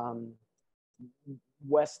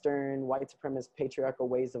Western white supremacist patriarchal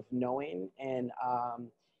ways of knowing and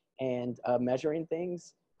measuring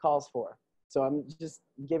things calls for. So I'm just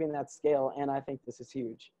giving that scale, and I think this is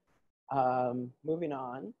huge. Moving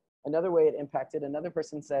on, another way it impacted, another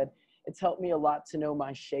person said, it's helped me a lot to know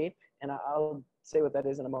my shape, and I'll say what that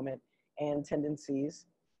is in a moment, and tendencies,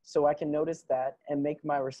 so I can notice that and make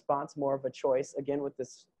my response more of a choice, again with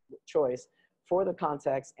this choice, for the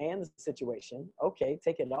context and the situation. Okay,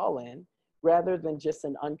 take it all in, rather than just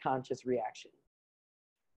an unconscious reaction.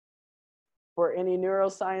 For any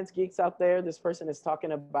neuroscience geeks out there, this person is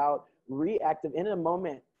talking about reactive in a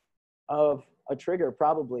moment of a trigger,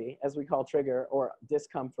 probably, as we call trigger, or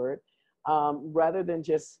discomfort, rather than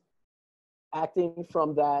just acting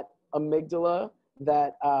from that amygdala,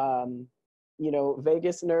 that, you know,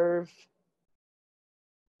 vagus nerve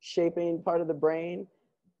shaping part of the brain.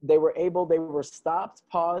 They were stopped,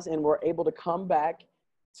 paused, and were able to come back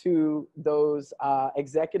to those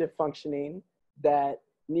executive functioning, that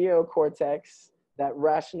neocortex, that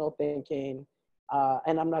rational thinking.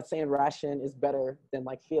 And I'm not saying ration is better than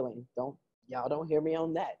like feeling. Y'all don't hear me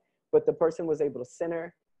on that. But the person was able to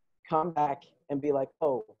center, come back, and be like,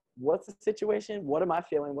 oh, what's the situation? What am I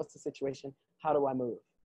feeling? What's the situation? How do I move?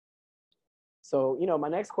 So, you know, my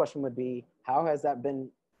next question would be, how has that been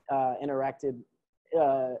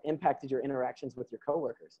impacted your interactions with your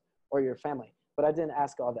coworkers or your family? But I didn't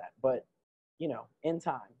ask all that, but, you know, in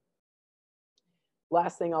time.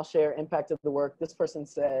 Last thing I'll share, impact of the work. This person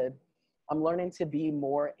said, I'm learning to be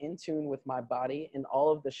more in tune with my body and all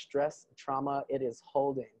of the stress, trauma it is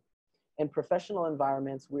holding. In professional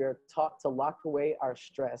environments, we are taught to lock away our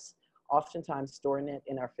stress, oftentimes storing it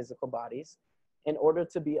in our physical bodies, in order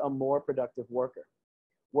to be a more productive worker.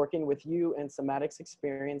 Working with you and somatics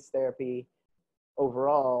experience therapy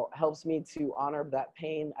overall helps me to honor that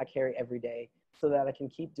pain I carry every day so that I can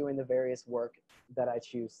keep doing the various work that I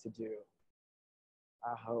choose to do.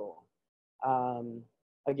 Aho.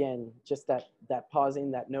 Again, just that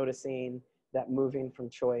pausing, that noticing, that moving from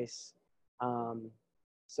choice.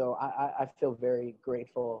 So I feel very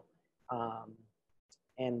grateful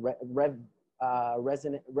and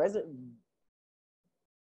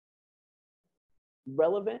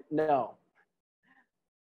relevant? No.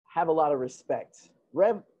 Have a lot of respect.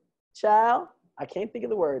 Child, I can't think of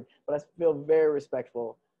the word, but I feel very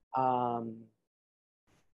respectful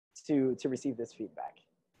to receive this feedback.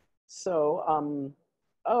 So,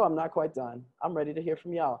 oh, I'm not quite done. I'm ready to hear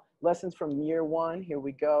from y'all. Lessons from year one, here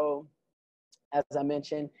we go. As I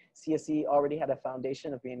mentioned, CSE already had a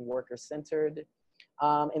foundation of being worker-centered.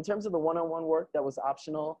 In terms of the one-on-one work that was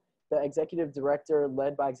optional, the executive director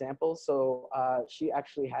led by example. So she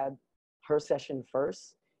actually had her session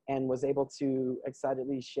first and was able to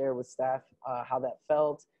excitedly share with staff how that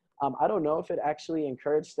felt. I don't know if it actually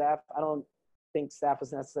encouraged staff. I don't think staff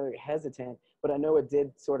was necessarily hesitant, but I know it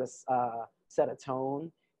did sort of set a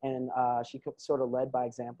tone, and she sort of led by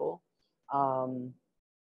example.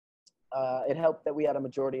 It helped that we had a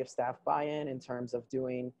majority of staff buy-in in terms of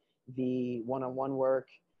doing the one-on-one work.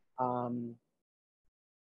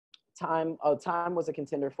 Time was a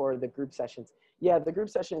contender for the group sessions. Yeah, the group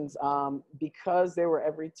sessions, because they were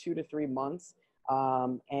every 2 to 3 months,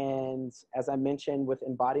 and as I mentioned with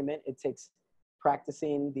embodiment, it takes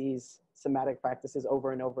practicing these somatic practices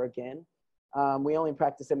over and over again. We only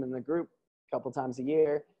practice them in the group a couple times a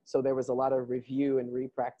year, so there was a lot of review and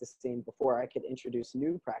re-practicing before I could introduce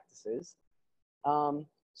new practices.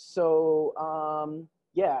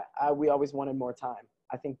 Yeah, we always wanted more time.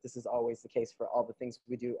 I think this is always the case for all the things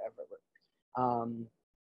we do ever.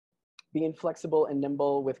 Being flexible and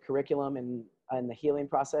nimble with curriculum and the healing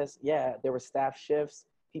process. Yeah, there were staff shifts,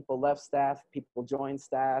 people left staff, people joined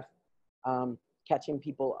staff, catching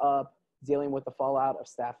people up, dealing with the fallout of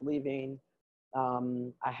staff leaving.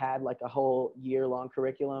 I had like a whole year-long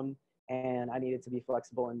curriculum, and I needed to be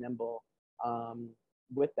flexible and nimble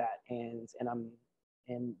with that. And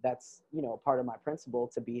that's, you know, part of my principle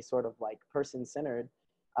to be sort of like person-centered.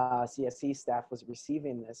 CSC staff was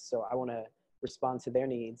receiving this, so I want to respond to their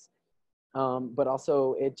needs. But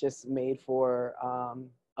also it just made for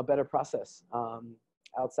a better process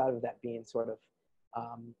outside of that being sort of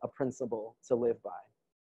a principle to live by.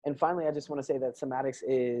 And finally, I just want to say that somatics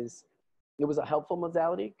it was a helpful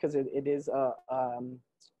modality because it is an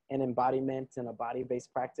embodiment and a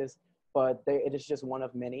body-based practice, but it is just one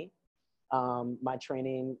of many. My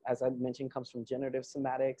training, as I mentioned, comes from generative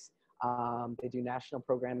somatics. They do national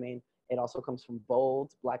programming. It also comes from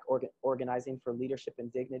BOLD, Black Organizing for Leadership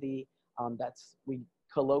and Dignity. We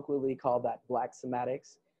colloquially call that Black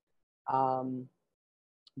somatics.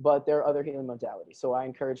 But there are other healing modalities. So I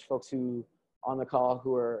encourage folks who on the call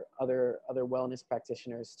who are other wellness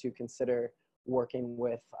practitioners to consider working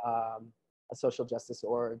with a social justice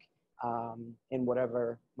org in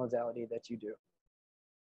whatever modality that you do.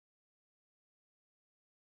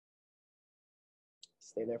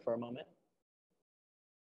 Stay there for a moment.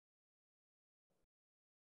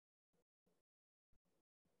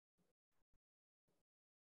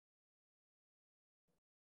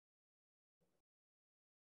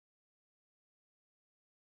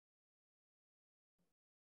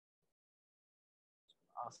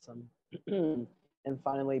 Awesome. And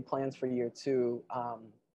finally, plans for year 2.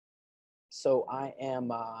 So I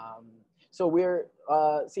am, so we're,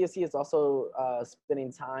 CSC is also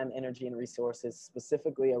spending time, energy, and resources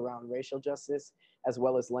specifically around racial justice, as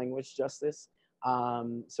well as language justice.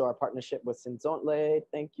 So our partnership with Simmons,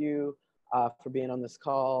 thank you for being on this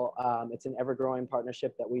call. It's an ever-growing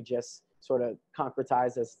partnership that we just sort of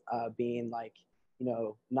concretize as being like, you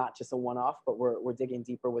know, not just a one-off, but we're digging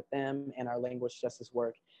deeper with them and our language justice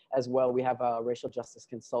work as well. We have a racial justice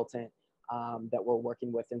consultant that we're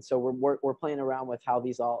working with. And so we're playing around with how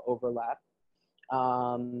these all overlap.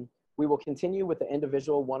 We will continue with the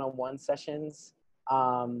individual one-on-one sessions.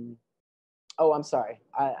 Oh, I'm sorry,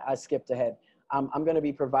 I skipped ahead. I'm gonna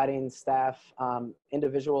be providing staff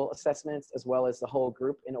individual assessments as well as the whole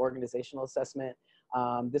group and organizational assessment.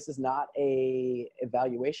 This is not a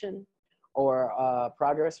evaluation or a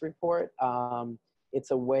progress report.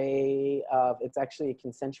 It's a way of, it's actually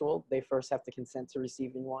consensual. They first have to consent to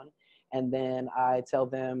receiving one. And then I tell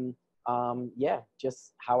them, yeah,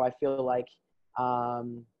 just how I feel like,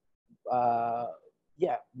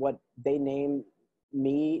 yeah, what they name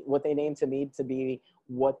to me to be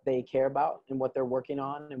what they care about and what they're working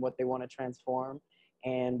on and what they want to transform,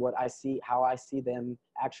 and what I see, how I see them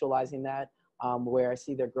actualizing that, where I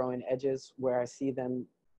see their growing edges, where I see them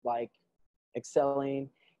like excelling,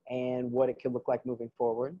 and what it could look like moving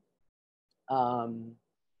forward.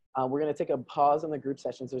 We're going to take a pause on the group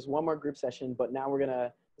sessions. There's one more group session, but now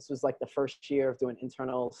this was like the first year of doing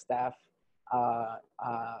internal staff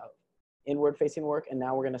inward facing work. And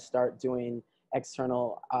now we're going to start doing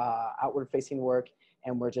external outward facing work,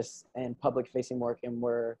 and public facing work. And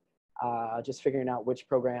we're just figuring out which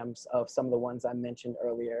programs of some of the ones I mentioned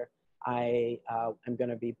earlier I am going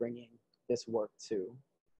to be bringing this work to.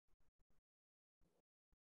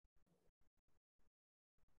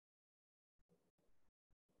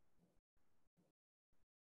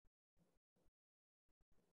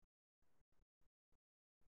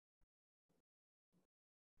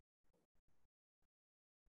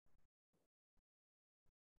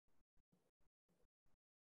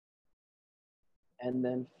 And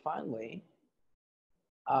then finally,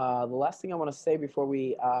 the last thing I want to say before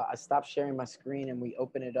I stop sharing my screen and we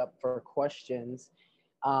open it up for questions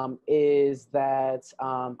is that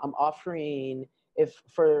I'm offering, if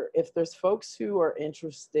there's folks who are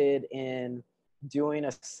interested in doing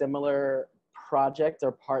a similar project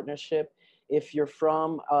or partnership, if you're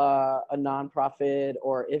from a nonprofit,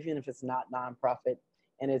 or even if it's not nonprofit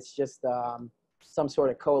and it's just some sort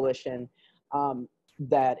of coalition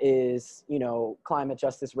that is, you know, climate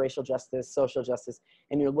justice, racial justice, social justice,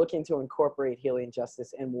 and you're looking to incorporate healing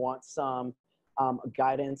justice and want some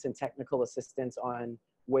guidance and technical assistance on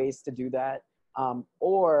ways to do that.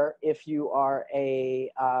 Or if you are a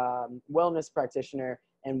wellness practitioner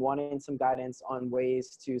and wanting some guidance on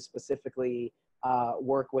ways to specifically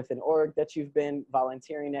work with an org that you've been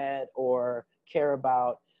volunteering at or care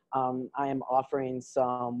about, I am offering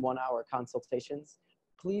some 1-hour consultations.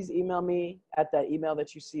 Please email me at that email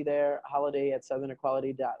that you see there,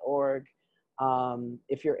 holiday@southernequality.org.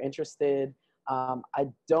 If you're interested.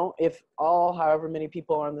 If however many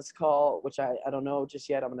people are on this call, which I don't know just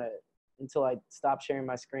yet, until I stop sharing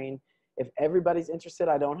my screen. If everybody's interested,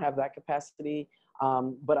 I don't have that capacity,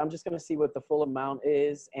 but I'm just gonna see what the full amount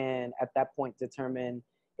is, and at that point determine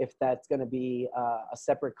if that's gonna be a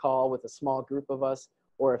separate call with a small group of us,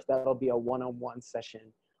 or if that'll be a one-on-one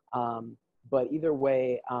session. But either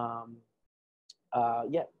way,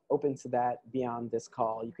 yeah, open to that beyond this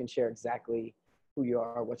call. You can share exactly who you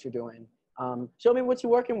are, what you're doing. Show me what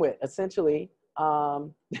you're working with, essentially.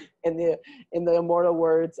 In the immortal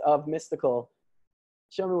words of Mystical,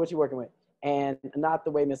 show me what you're working with. And not the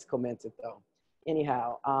way Mystical meant it, though.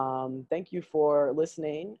 Anyhow, thank you for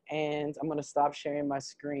listening. And I'm going to stop sharing my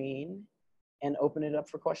screen and open it up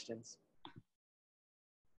for questions.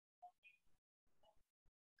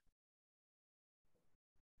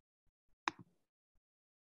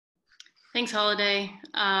 Thanks, Holiday.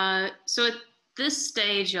 So at this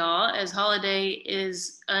stage, y'all, as Holiday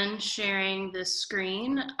is unsharing the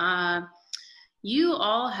screen, you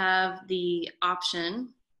all have the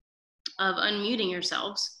option of unmuting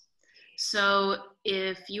yourselves. So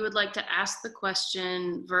if you would like to ask the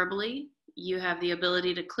question verbally, you have the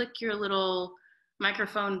ability to click your little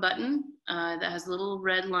microphone button that has a little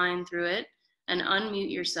red line through it and unmute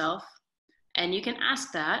yourself, and you can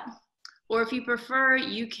ask that. Or if you prefer,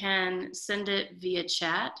 you can send it via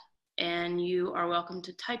chat, and you are welcome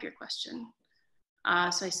to type your question.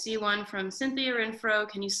 So I see one from Cynthia Renfro.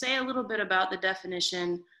 Can you say a little bit about the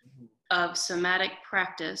definition of somatic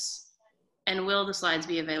practice, and will the slides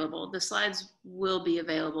be available? The slides will be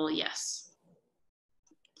available, yes.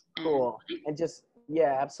 Cool. And just,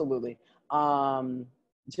 yeah, absolutely.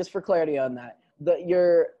 Just for clarity on that,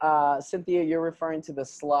 Cynthia, you're referring to the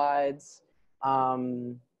slides,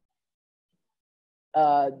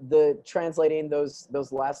 the translating those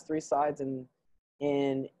last 3 slides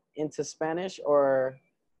into Spanish, or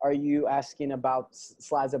are you asking about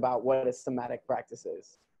slides about what a somatic practice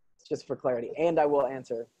is? Just for clarity, and I will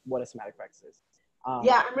answer what a somatic practice is.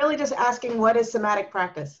 Yeah, I'm really just asking, what is somatic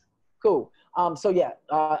practice? Cool. So yeah,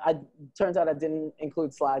 turns out I didn't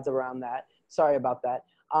include slides around that. Sorry about that.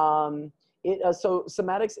 So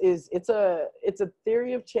somatics it's a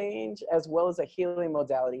theory of change as well as a healing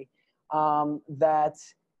modality. That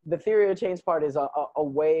the theory of change part is a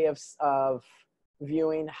way of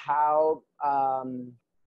viewing how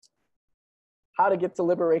to get to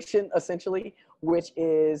liberation, essentially, which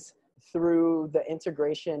is through the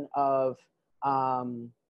integration of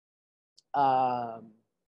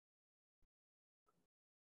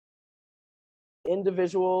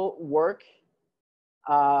individual work,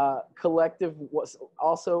 collective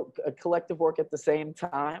work at the same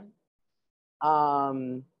time,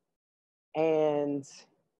 and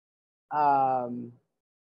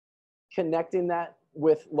connecting that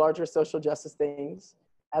with larger social justice things,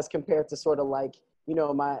 as compared to sort of like, you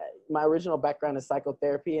know, my original background is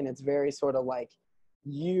psychotherapy, and it's very sort of like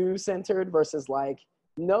you-centered versus like,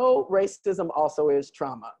 no, racism also is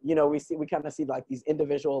trauma. You know, we kind of see like these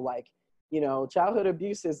individual, like, you know, childhood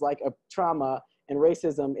abuse is like a trauma and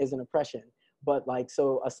racism is an oppression. But like,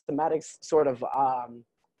 so a somatic sort of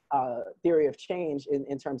theory of change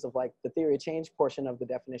in terms of like the theory of change portion of the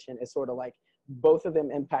definition is sort of like both of them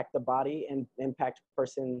impact the body and impact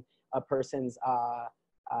a person's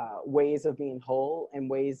ways of being whole and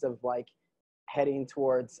ways of like heading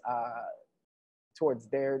towards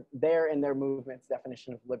their and their movement's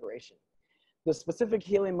definition of liberation. The specific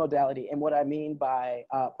healing modality and what I mean by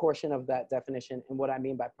portion of that definition and what I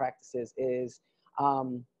mean by practices is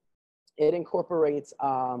it incorporates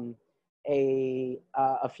a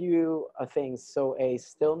few things. So a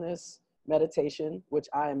stillness meditation, which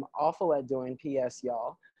I'm awful at doing, PS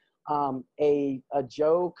y'all. A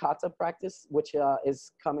Jo Kata practice, which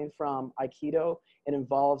is coming from Aikido. It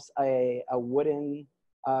involves a wooden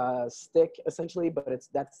stick essentially, but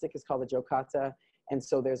that stick is called a Jo Kata. And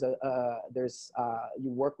so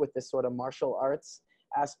you work with this sort of martial arts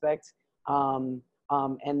aspect. And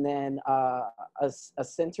then a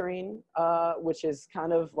centering, which is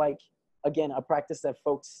kind of like, again, a practice that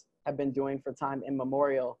folks have been doing for time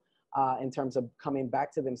immemorial in terms of coming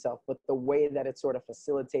back to themselves. But the way that it's sort of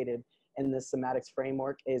facilitated in the somatics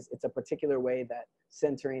framework is it's a particular way that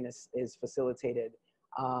centering is facilitated,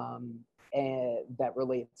 and that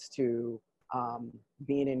relates to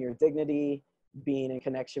being in your dignity, being in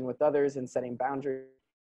connection with others and setting boundaries,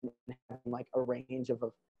 and having like a range of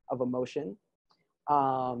emotion.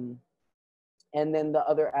 And then the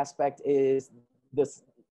other aspect is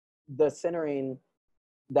the centering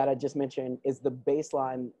that I just mentioned is the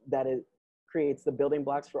baseline that it creates the building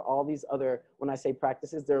blocks for all these other, when I say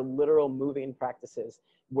practices, they're literal moving practices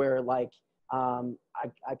where like, I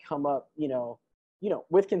come up,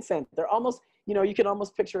 with consent. They're almost, you can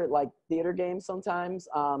almost picture it like theater games sometimes,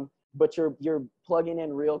 but you're plugging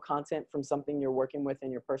in real content from something you're working with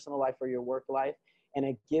in your personal life or your work life. And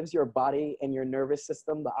it gives your body and your nervous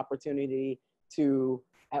system the opportunity to,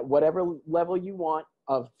 at whatever level you want,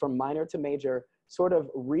 from minor to major, sort of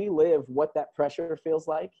relive what that pressure feels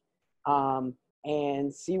like,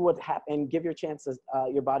 and see what happened, and give your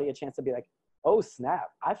body a chance to be like, oh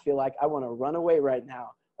snap, I feel like I want to run away right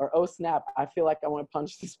now. Or, oh snap, I feel like I want to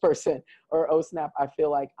punch this person. Or, oh snap, I feel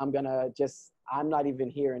like I'm not even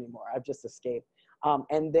here anymore. I've just escaped.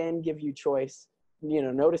 And then give you choice,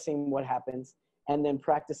 noticing what happens, and then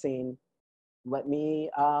practicing, let me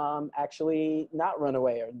actually not run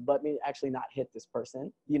away, or let me actually not hit this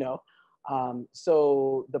person,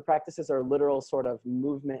 So the practices are literal sort of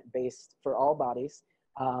movement-based for all bodies,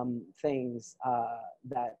 things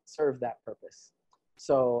that serve that purpose.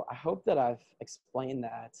 So I hope that I've explained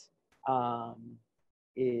that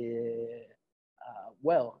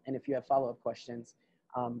well, and if you have follow-up questions,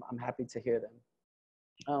 I'm happy to hear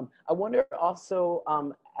them. I wonder also,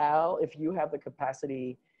 Al, if you have the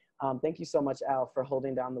capacity, thank you so much, Al, for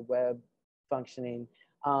holding down the web functioning,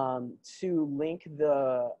 to link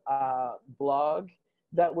the blog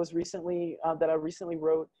that was recently, that I recently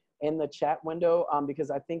wrote in the chat window,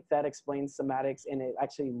 because I think that explains somatics, and it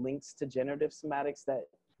actually links to generative somatics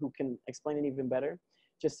who can explain it even better,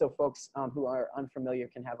 just so folks who are unfamiliar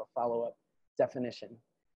can have a follow-up definition.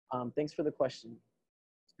 Thanks for the question.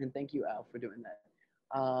 And thank you, Al, for doing that.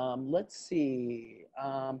 Let's see.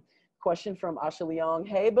 Question from Asha Leong.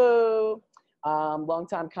 Hey, boo.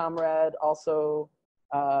 Longtime comrade, also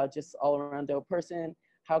just all-around dope person.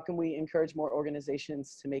 How can we encourage more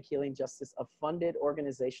organizations to make healing justice a funded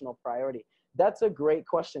organizational priority? That's a great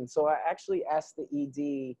question. So I actually asked the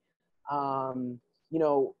ED,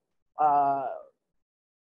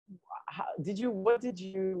 did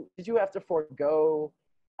you have to forego?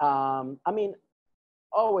 I mean,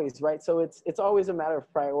 always, right? So it's always a matter of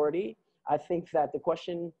priority. I think that the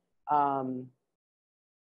question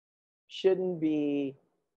shouldn't be,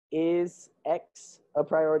 is X a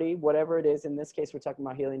priority? Whatever it is, in this case, we're talking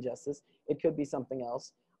about healing justice. It could be something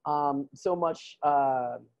else. So much,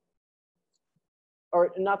 or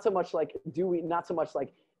not so much like, not so much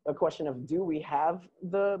like a question of, do we have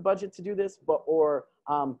the budget to do this, or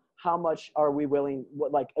how much are we willing,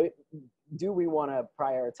 do we want to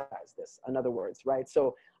prioritize this, in other words, right?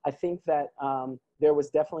 So I think that there was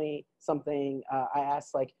definitely something, I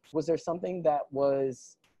asked, like, was there something that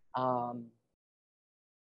was,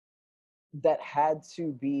 that had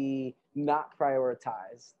to be not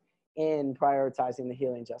prioritized in prioritizing the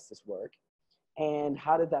healing justice work? And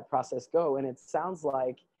how did that process go? And it sounds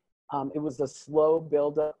like it was a slow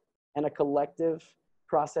buildup and a collective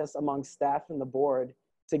process among staff and the board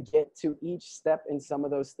to get to each step in some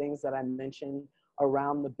of those things that I mentioned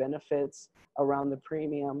around the benefits, around the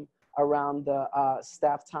premium, around the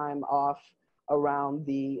staff time off, around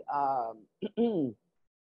the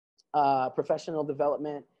professional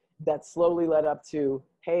development, that slowly led up to,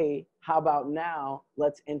 hey, how about now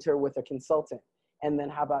let's enter with a consultant? And then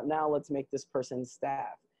how about now let's make this person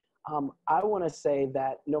staff? I want to say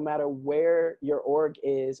that no matter where your org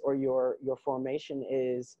is or your formation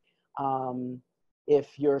is,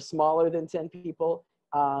 if you're smaller than 10 people,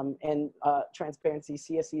 and transparency,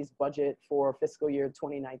 CSE's budget for fiscal year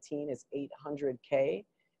 2019 is $800K.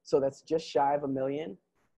 So that's just shy of $1 million.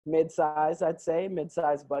 Mid-size, I'd say,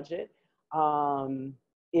 mid-size budget.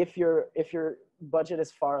 If your budget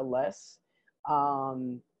is far less,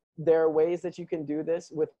 there are ways that you can do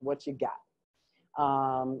this with what you got.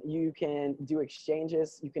 You can do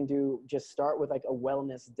exchanges. You can just start with like a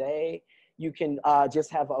wellness day. You can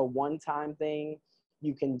just have a one-time thing.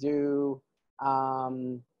 You can do,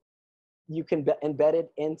 you can embed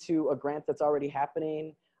it into a grant that's already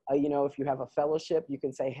happening. You know, if you have a fellowship, you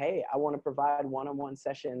can say, hey, I want to provide one-on-one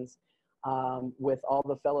sessions with all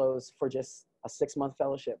the fellows for just a 6-month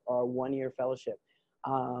fellowship or a 1-year fellowship.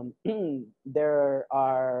 There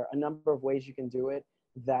are a number of ways you can do it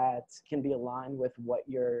that can be aligned with what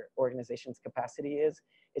your organization's capacity is.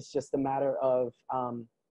 It's just a matter of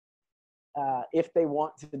if they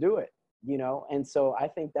want to do it, you know? And so I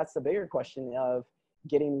think that's the bigger question of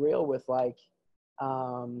getting real with like,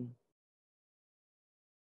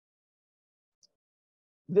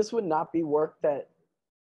 this would not be work that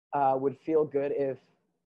would feel good if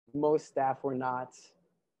most staff were not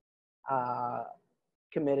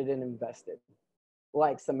committed and invested.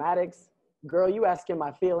 Like somatics, girl, you asking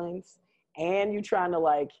my feelings and you trying to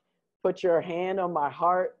like put your hand on my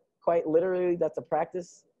heart, quite literally, that's a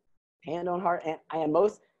practice, hand on heart. And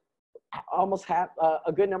almost half,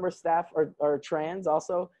 a good number of staff are trans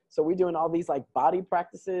also. So we're doing all these like body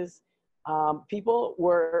practices. People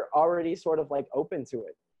were already sort of like open to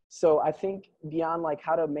it. So I think beyond like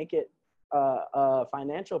how to make it a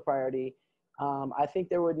financial priority, I think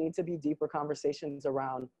there would need to be deeper conversations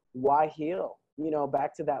around why heal, you know,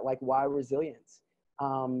 back to that, like why resilience,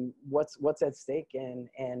 what's at stake and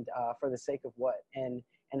for the sake of what, and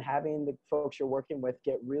having the folks you're working with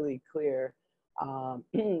get really clear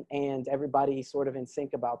and everybody sort of in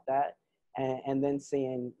sync about that, and then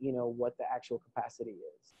seeing, you know, what the actual capacity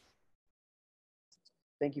is.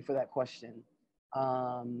 Thank you for that question.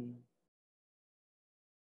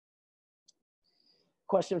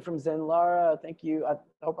 Question from Zen Lara. Thank you. I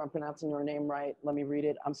hope I'm pronouncing your name right. Let me read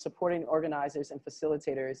it. I'm supporting organizers and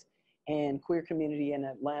facilitators and queer community in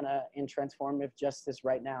Atlanta in transformative justice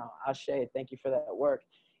right now. Ashe, thank you for that work.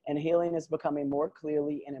 And healing is becoming more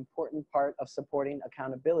clearly an important part of supporting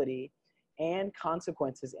accountability and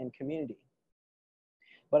consequences in community.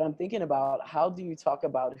 But I'm thinking about, how do you talk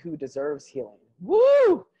about who deserves healing?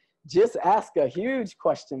 Woo! Just ask a huge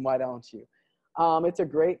question, why don't you? It's a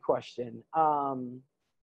great question.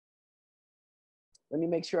 Let me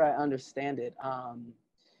make sure I understand it.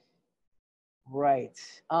 Right.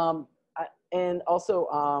 And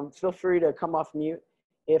also feel free to come off mute.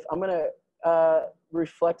 If I'm gonna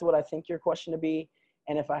reflect what I think your question to be,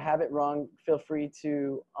 and if I have it wrong, feel free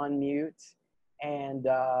to unmute and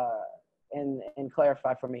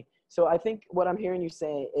clarify for me. So I think what I'm hearing you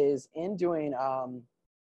say is, in doing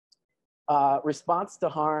response to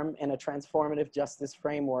harm in a transformative justice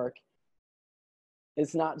framework,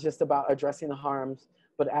 it's not just about addressing the harms,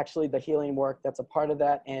 but actually the healing work that's a part of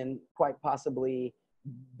that, and quite possibly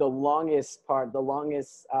the longest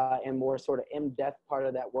and more sort of in-depth part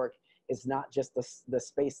of that work is not just the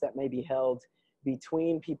space that may be held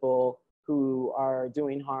between people who are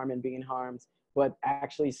doing harm and being harmed, but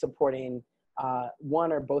actually supporting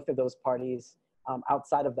one or both of those parties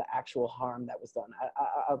outside of the actual harm that was done,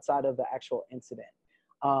 outside of the actual incident,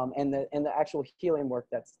 and the actual healing work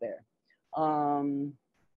that's there. And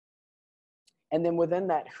then within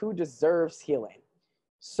that, who deserves healing?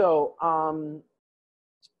 So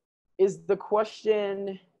is the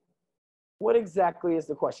question, what exactly is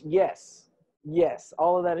the question? Yes,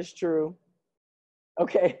 all of that is true.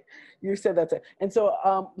 Okay, you said that's it. And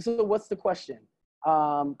so, so what's the question?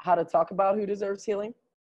 How to talk about who deserves healing?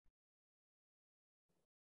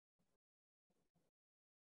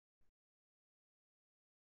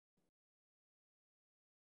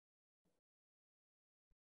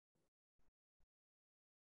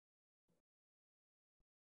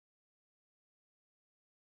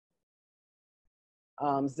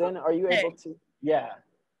 Zen, are you able to? Yeah.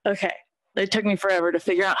 Okay. It took me forever to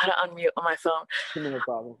figure out how to unmute on my phone. No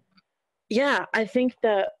problem. Yeah, I think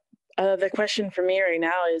that the question for me right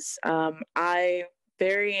now is,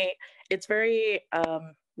 it's very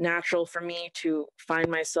natural for me to find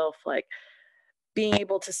myself like being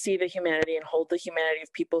able to see the humanity and hold the humanity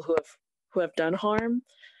of people who have done harm.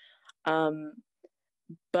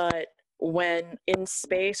 But when in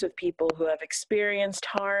space with people who have experienced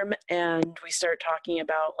harm, and we start talking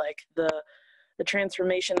about like the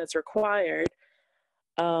transformation that's required,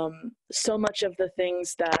 so much of the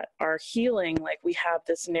things that are healing, like we have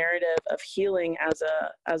this narrative of healing as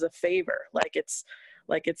a favor, like it's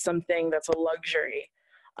something that's a luxury,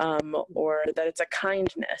 or that it's a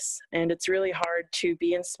kindness. And it's really hard to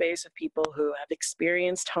be in space with people who have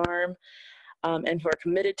experienced harm, and who are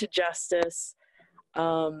committed to justice,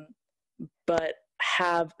 but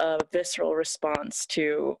have a visceral response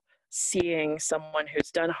to seeing someone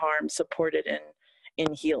who's done harm supported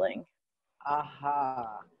in healing.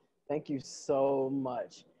 Aha. Thank you so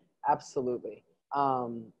much. Absolutely.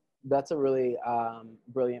 That's a really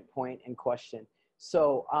brilliant point and question.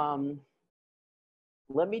 So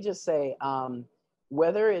let me just say,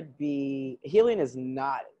 whether it be, healing is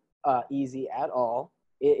not easy at all.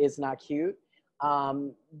 It is not cute.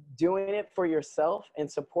 Doing it for yourself and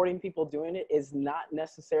supporting people doing it is not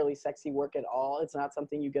necessarily sexy work at all. It's not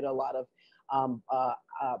something you get a lot of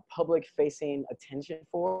public facing attention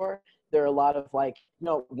for. There are a lot of like, you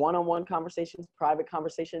know, one-on-one conversations, private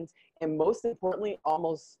conversations, and most importantly,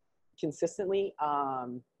 almost consistently,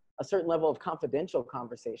 a certain level of confidential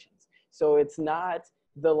conversations. So it's not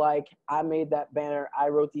the like, I made that banner, I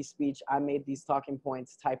wrote these speech, I made these talking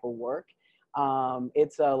points type of work.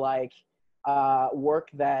 It's a like work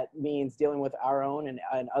that means dealing with our own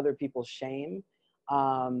and other people's shame,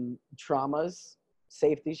 traumas,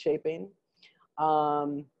 safety shaping.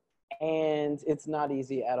 And it's not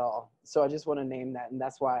easy at all. So I just want to name that. And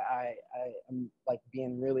that's why I am like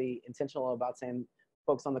being really intentional about saying,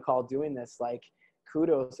 folks on the call doing this, like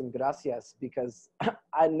kudos and gracias, because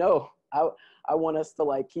I know I want us to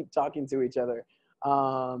like keep talking to each other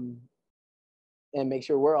and make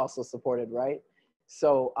sure we're also supported, right?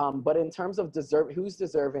 So, but in terms of who's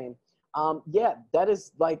deserving, yeah, that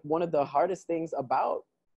is like one of the hardest things about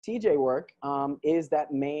TJ work, is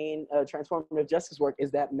that main transformative justice work is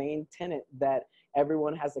that main tenet that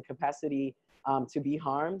everyone has the capacity to be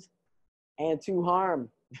harmed and to harm,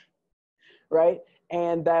 right?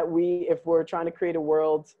 And that if we're trying to create a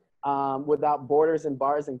world without borders and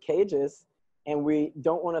bars and cages, and we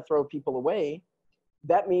don't want to throw people away,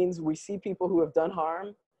 that means we see people who have done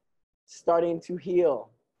harm starting to heal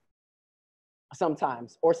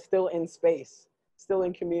sometimes, or still in space, still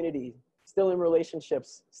in community, still in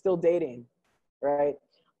relationships, still dating, right?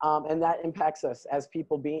 And that impacts us as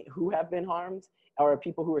people who have been harmed, or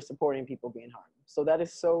people who are supporting people being harmed. So that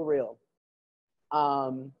is so real.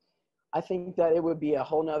 I think that it would be a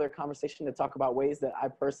whole nother conversation to talk about ways that I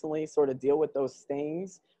personally sort of deal with those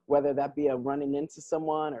things, whether that be a running into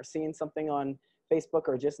someone or seeing something on Facebook,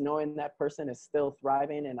 or just knowing that person is still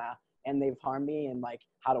thriving and they've harmed me, and like,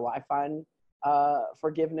 how do I find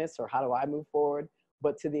forgiveness, or how do I move forward?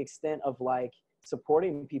 But to the extent of like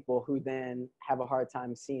supporting people who then have a hard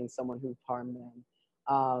time seeing someone who harmed them.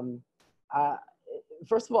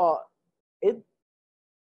 First of all,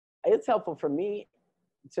 it's helpful for me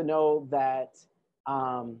to know that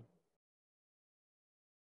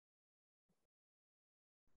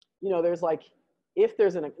you know, there's like, if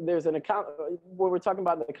there's an account where we're talking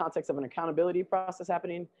about the context of an accountability process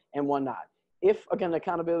happening and one not. If again,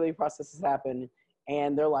 accountability processes happen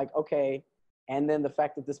and they're like, okay, and then the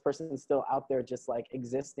fact that this person is still out there just like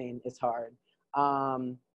existing is hard,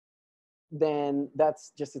 then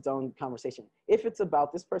that's just its own conversation. If it's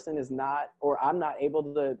about this person is not, or I'm not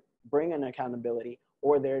able to bring an accountability,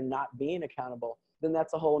 or they're not being accountable, then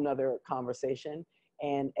that's a whole nother conversation.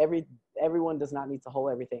 And everyone does not need to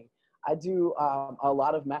hold everything. I do a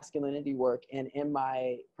lot of masculinity work, and in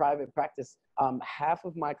my private practice, half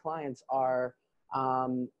of my clients are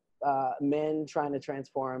men trying to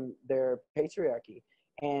transform their patriarchy.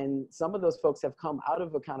 And some of those folks have come out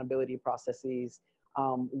of accountability processes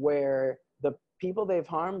where the people they've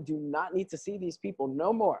harmed do not need to see these people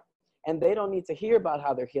no more. And they don't need to hear about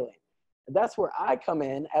how they're healing. That's where I come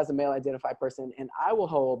in as a male identified person, and I will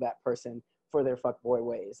hold that person for their fuckboy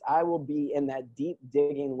ways. I will be in that deep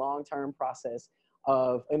digging, long-term process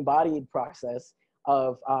of embodied process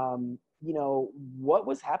of, you know, what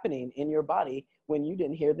was happening in your body when you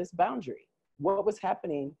didn't hear this boundary? What was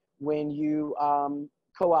happening when you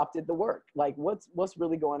co-opted the work? Like what's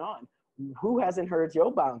really going on? Who hasn't heard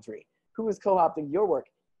your boundary? Who is co-opting your work?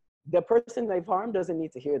 The person they've harmed doesn't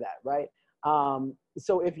need to hear that, right?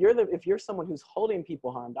 So if you're someone who's holding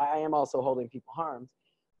people harmed, I am also holding people harmed.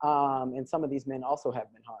 And some of these men also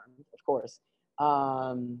have been harmed, of course.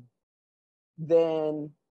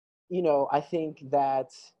 Then, you know, I think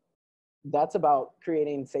that's about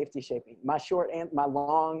creating safety shaping. My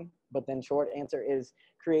long, but then short answer is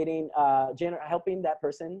creating, helping that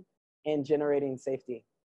person and generating safety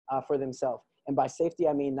for themselves. And by safety,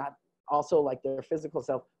 I mean not also like their physical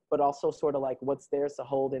self, but also sort of like what's theirs to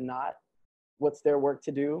hold and not, what's their work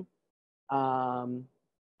to do.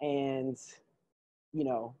 And, you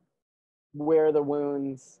know, where the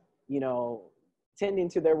wounds, you know, tending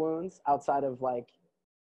to their wounds outside of like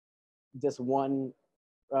this one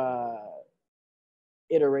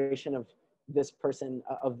iteration of this person,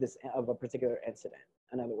 of a particular incident,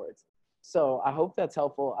 in other words. So I hope that's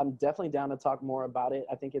helpful. I'm definitely down to talk more about it.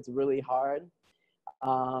 I think it's really hard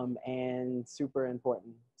and super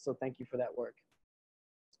important. So thank you for that work.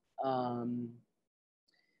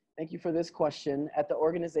 Thank you for this question. At the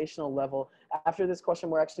organizational level, after this question,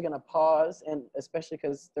 we're actually going to pause, and especially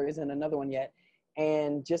because there isn't another one yet.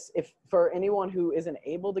 And just if for anyone who isn't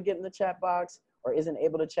able to get in the chat box or isn't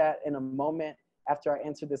able to chat in a moment after I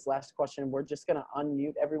answer this last question, we're just going to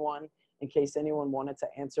unmute everyone in case anyone wanted to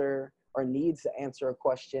answer or needs to answer a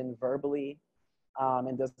question verbally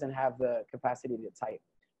and doesn't have the capacity to type.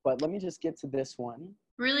 But let me just get to this one.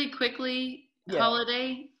 Really quickly, Yeah.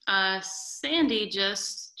 Holiday, Sandy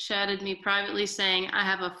just chatted me privately saying, I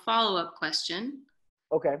have a follow-up question.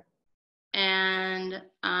 Okay. And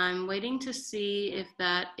I'm waiting to see if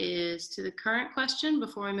that is to the current question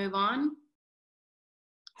before we move on.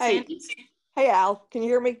 Hey, Sandy? hey Al, can you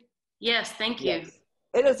hear me? Yes, thank you. Yes.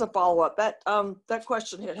 It is a follow-up. That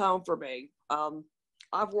question hit home for me.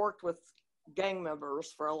 I've worked with gang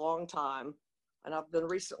members for a long time, and I've been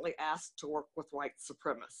recently asked to work with white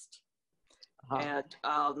supremacists. And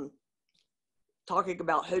talking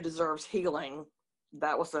about who deserves healing,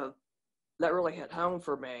 that really hit home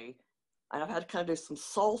for me. And I've had to kind of do some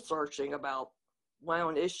soul searching about my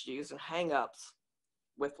own issues and hang-ups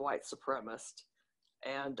with white supremacists.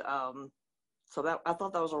 And so I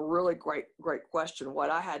thought that was a really great question. What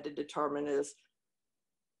I had to determine is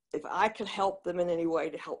if I could help them in any way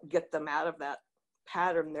to help get them out of that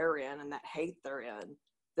pattern they're in and that hate they're in,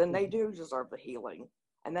 then they do deserve the healing.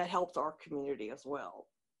 And that helps our community as well.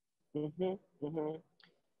 Mm-hmm. Mm-hmm.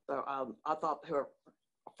 So I thought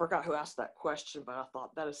I forgot who asked that question, but I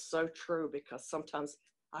thought that is so true because sometimes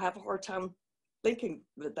I have a hard time thinking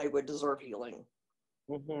that they would deserve healing.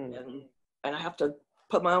 Mm-hmm. And I have to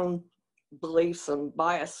put my own beliefs and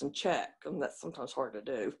bias in check, and that's sometimes hard to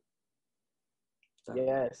do. So.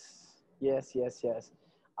 Yes.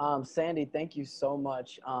 Sandy, thank you so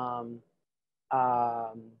much.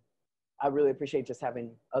 I really appreciate just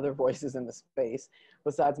having other voices in the space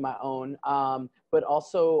besides my own, but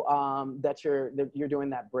also that you're doing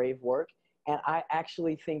that brave work. And I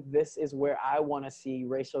actually think this is where I want to see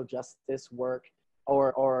racial justice work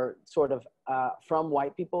or sort of from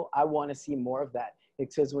white people. I want to see more of that,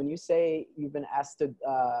 because when you say you've been asked to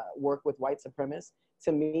work with white supremacists,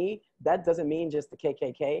 to me, that doesn't mean just the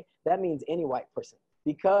KKK. That means any white person,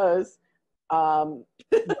 because we're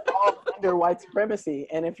all under white supremacy.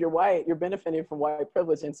 And if you're white, you're benefiting from white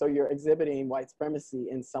privilege. And so you're exhibiting white supremacy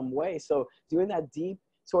in some way. So doing that deep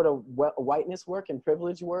sort of whiteness work and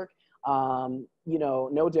privilege work,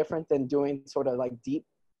 no different than doing sort of like deep,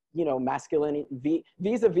 masculinity,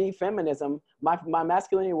 vis-a-vis feminism. My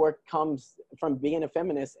masculinity work comes from being a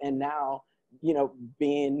feminist and now,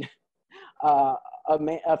 being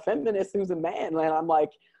a feminist who's a man. And I'm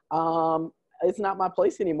like, it's not my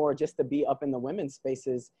place anymore just to be up in the women's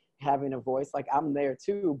spaces having a voice. Like, I'm there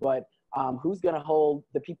too, but who's going to hold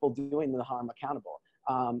the people doing the harm accountable?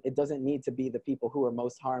 It doesn't need to be the people who are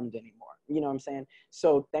most harmed anymore. You know what I'm saying?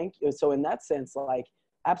 So thank you. So in that sense, like,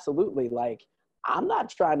 absolutely, like, I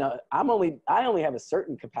only have a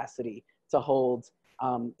certain capacity to hold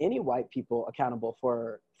any white people accountable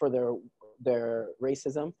for their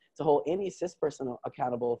racism, to hold any cis person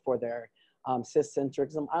accountable for their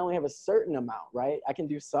ciscentrism. I only have a certain amount, right? I can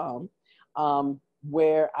do some.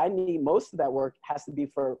 Where I need most of that work has to be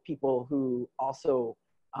for people who also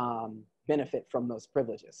benefit from those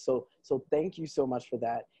privileges. So thank you so much for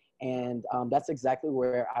that. And that's exactly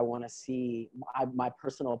where I want to see my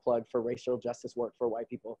personal plug for racial justice work for white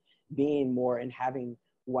people being more and having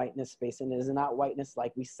whiteness space. And it is not whiteness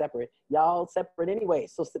like we separate. Y'all separate anyway.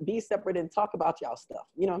 So be separate and talk about y'all stuff.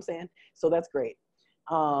 You know what I'm saying? So that's great.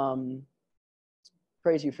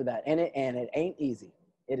 Praise you for that. And it ain't easy.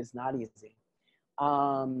 It is not easy.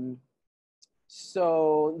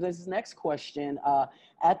 So this next question,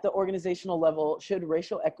 at the organizational level, should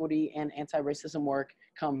racial equity and anti-racism work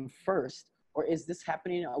come first, or is this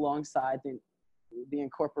happening alongside the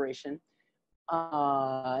incorporation,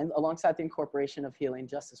 of healing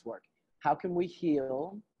justice work? How can we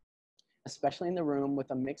heal, especially in the room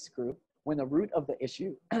with a mixed group, when the root of the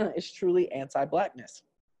issue is truly anti-Blackness?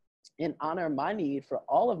 And honor my need for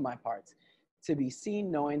all of my parts to be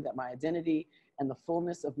seen, knowing that my identity and the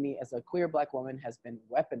fullness of me as a queer Black woman has been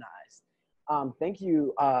weaponized. Thank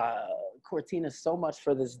you, Cortina, so much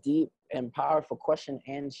for this deep and powerful question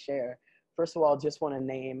and share. First of all, just want to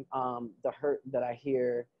name the hurt that I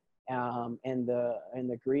hear and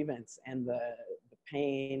the grievance and the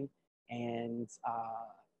pain and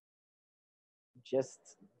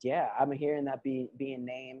I'm hearing that being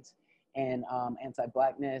named, and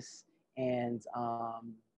anti-Blackness and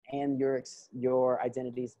your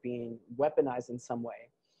identities being weaponized in some way.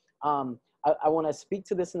 I want to speak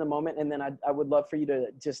to this in a moment, and then I would love for you to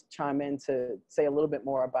just chime in to say a little bit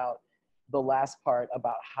more about the last part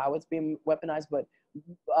about how it's being weaponized. But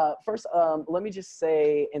first, let me just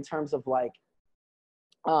say in terms of like,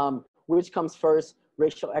 which comes first,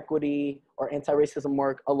 racial equity or anti-racism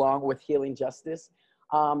work along with healing justice.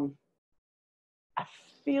 I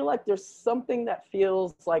feel like there's something that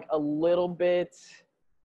feels like a little bit,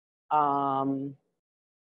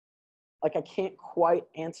 like I can't quite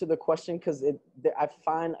answer the question because I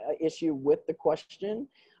find an issue with the question.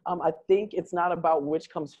 I think it's not about which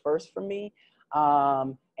comes first for me.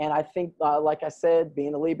 And I think, like I said,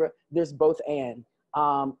 being a Libra, there's both and.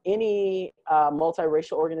 Any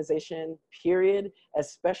multiracial organization, period,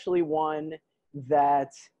 especially one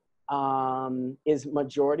that is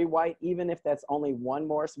majority white, even if that's only one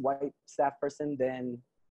more white staff person than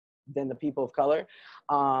the people of color,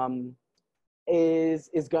 is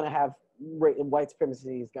going to have white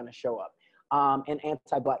supremacy is going to show up. And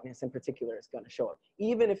anti-blackness in particular is going to show up.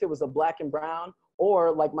 Even if it was a black and brown,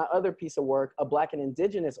 or like my other piece of work, a black and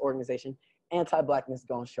indigenous organization, anti-blackness is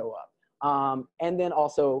going to show up. And then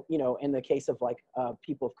also, you know, in the case of like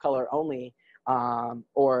people of color only,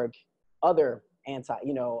 or other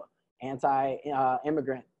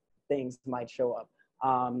anti-immigrant things might show up.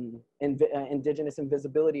 Indigenous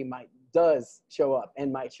invisibility does show up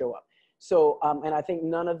and might show up. So, and I think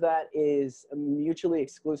none of that is mutually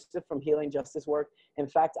exclusive from healing justice work. In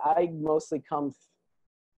fact, I mostly come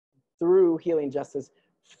through healing justice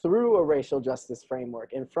through a racial justice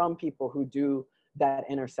framework and from people who do that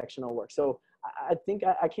intersectional work. So I think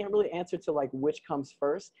I can't really answer to like which comes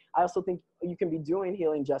first. I also think you can be doing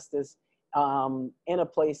healing justice in a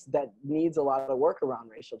place that needs a lot of work around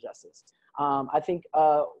racial justice. I think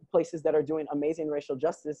places that are doing amazing racial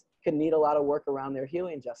justice could need a lot of work around their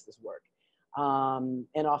healing justice work,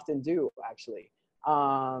 and often do, actually.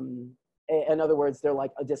 In other words, they're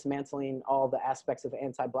like dismantling all the aspects of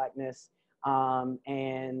anti-blackness,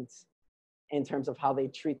 and in terms of how they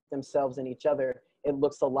treat themselves and each other, it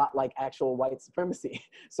looks a lot like actual white supremacy.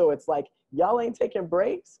 So it's like, y'all ain't taking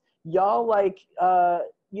breaks. Y'all like,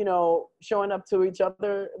 you know, showing up to each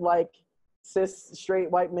other like cis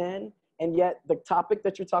straight white men. And yet the topic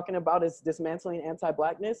that you're talking about is dismantling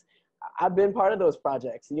anti-blackness. I've been part of those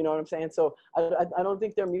projects, you know what I'm saying? So I don't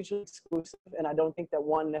think they're mutually exclusive, and I don't think that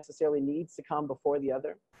one necessarily needs to come before the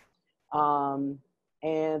other.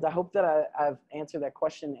 And I hope that I've answered that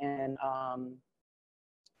question. And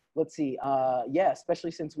let's see, yeah, especially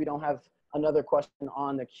since we don't have another question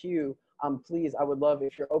on the queue, please, I would love,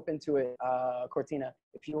 if you're open to it, Cortina,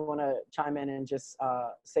 if you want to chime in and just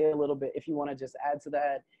say a little bit, if you want to just add to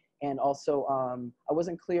that. And also, I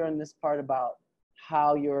wasn't clear on this part about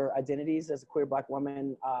how your identities as a queer Black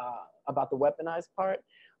woman, about the weaponized part.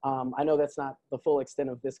 I know that's not the full extent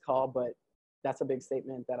of this call, but that's a big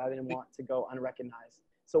statement that I didn't want to go unrecognized.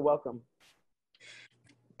 So welcome.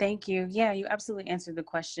 Thank you. Yeah, you absolutely answered the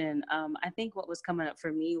question. I think what was coming up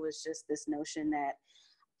for me was just this notion that,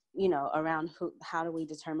 you know, around how do we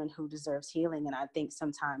determine who deserves healing? And I think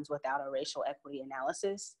sometimes without a racial equity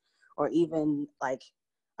analysis, or even like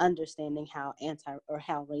understanding how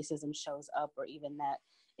how racism shows up, or even that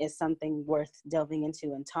is something worth delving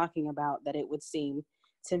into and talking about, that it would seem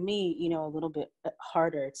to me, you know, a little bit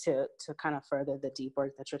harder to kind of further the deep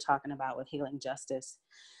work that you're talking about with healing justice.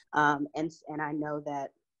 And I know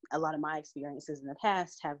that a lot of my experiences in the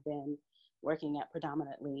past have been working at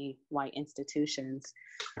predominantly white institutions,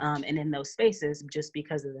 and in those spaces, just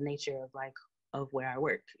because of the nature of where I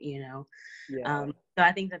work, you know. Yeah. So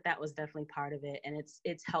I think that was definitely part of it, and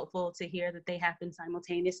it's helpful to hear that they happen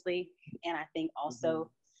simultaneously. And I think also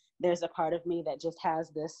there's a part of me that just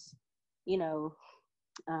has this, you know,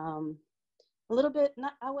 a little bit,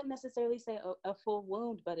 not, I wouldn't necessarily say a full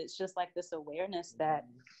wound, but it's just like this awareness that,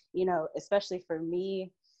 you know, especially for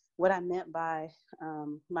me, what I meant by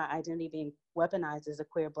my identity being weaponized as a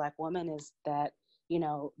queer Black woman is that, you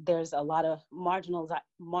know, there's a lot of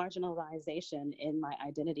marginalization in my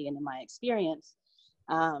identity and in my experience,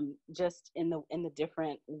 just in the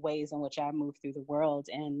different ways in which I move through the world.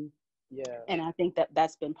 And I think that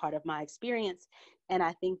that's been part of my experience. And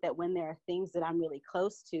I think that when there are things that I'm really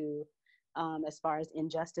close to, as far as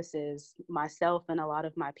injustices, myself and a lot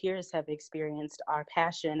of my peers have experienced our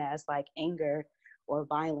passion as like anger or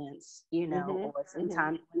violence, you know, or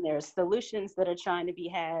sometimes when there's solutions that are trying to be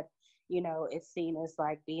had, you know, it's seen as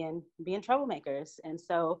like being troublemakers. And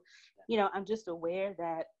so, you know, I'm just aware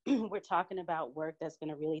that we're talking about work that's going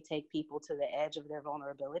to really take people to the edge of their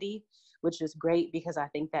vulnerability, which is great because I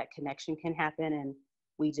think that connection can happen. And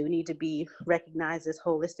we do need to be recognized as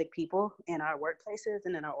holistic people in our workplaces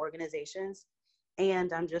and in our organizations.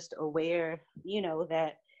 And I'm just aware, you know,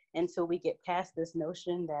 that until we get past this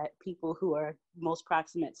notion that people who are most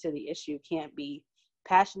proximate to the issue can't be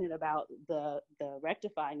passionate about the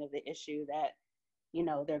rectifying of the issue, that, you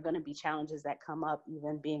know, there are going to be challenges that come up,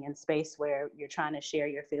 even being in space where you're trying to share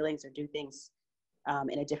your feelings or do things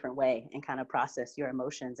in a different way and kind of process your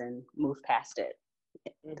emotions and move past it.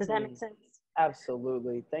 Does that make sense?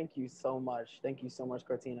 Absolutely. Thank you so much. Thank you so much,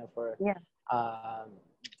 Cortina, for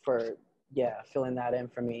filling that in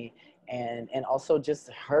for me, and also just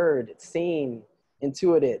heard, seen,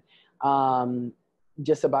 intuited,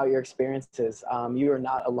 just about your experiences. You are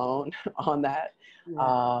not alone on that.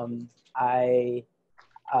 I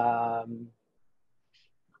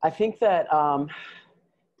think that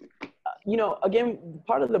you know, again,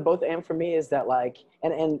 part of the both and for me is that, like,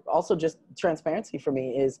 and also just transparency for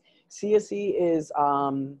me is CSE is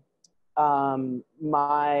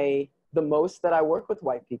the most that I work with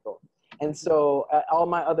white people. And so all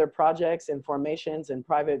my other projects and formations and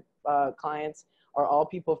private clients are all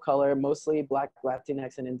people of color, mostly Black,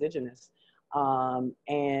 Latinx, and Indigenous.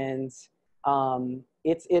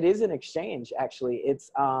 It is an exchange, actually.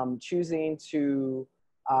 It's choosing to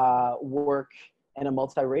work in a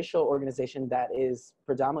multiracial organization that is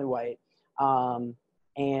predominantly white,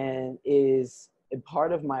 and is a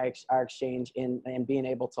part of our exchange in being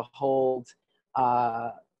able to hold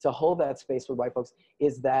that space with white folks,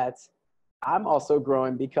 is that I'm also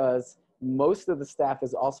growing because most of the staff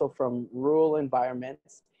is also from rural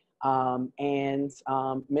environments, and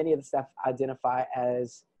many of the staff identify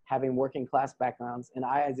as having working class backgrounds, and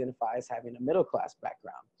I identify as having a middle class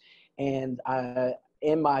background. And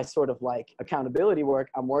in my sort of like accountability work,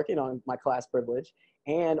 I'm working on my class privilege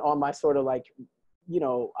and on my sort of like, you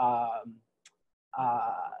know,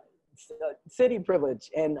 city privilege,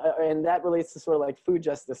 and that relates to sort of like food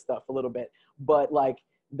justice stuff a little bit. But like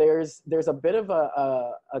there's a bit of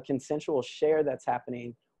a consensual share that's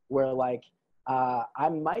happening where like I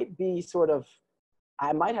might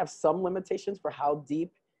have some limitations for how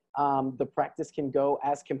deep the practice can go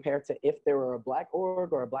as compared to if there were a Black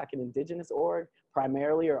org or a Black and Indigenous org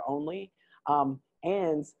primarily or only.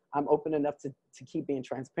 And I'm open enough to keep being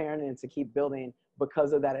transparent and to keep building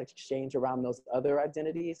because of that exchange around those other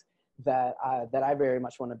identities that I very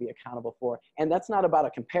much want to be accountable for. And that's not about a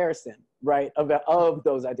comparison, right, of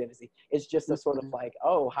those identities. It's just a sort of like,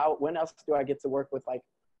 oh, when else do I get to work with like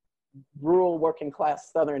rural working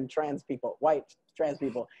class Southern trans people, white trans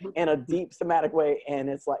people in a deep somatic way. And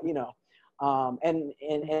it's like, you know,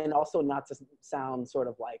 and also not to sound sort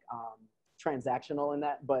of like transactional in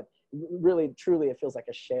that, but really, truly, it feels like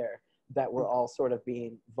a share that we're all sort of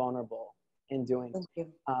being vulnerable in doing.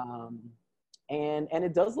 And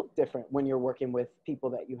it does look different when you're working with people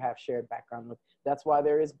that you have shared background with. That's why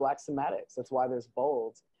there is Black somatics. That's why there's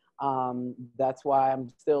bold. That's why I'm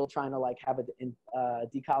still trying to like have a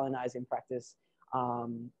decolonizing practice,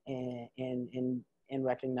 and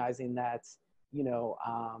recognizing that, you know,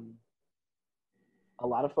 a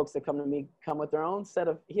lot of folks that come to me come with their own set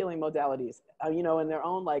of healing modalities, you know, and their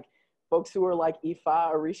own, like, folks who are like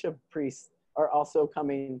Ifa, Orisha priests are also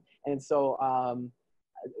coming. And so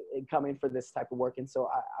coming for this type of work. And so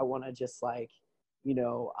I want to just like, you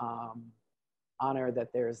know, honor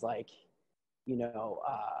that there's like, you know,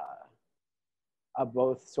 a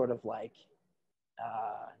both sort of like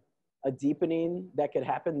a deepening that could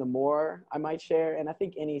happen the more I might share. And I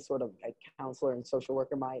think any sort of like counselor and social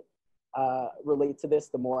worker might relate to this,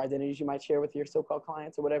 the more identities you might share with your so-called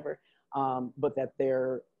clients or whatever, but that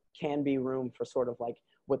there can be room for sort of like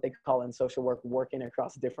what they call in social work, working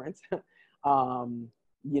across difference,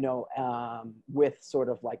 you know, with sort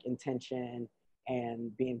of like intention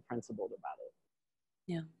and being principled about it.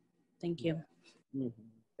 Yeah, thank you. Yeah.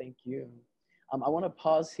 Thank you. I want to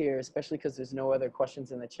pause here, especially because there's no other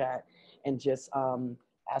questions in the chat, and just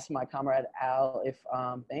ask my comrade Al if,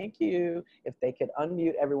 thank you, if they could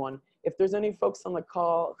unmute everyone. If there's any folks on the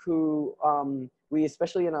call who we,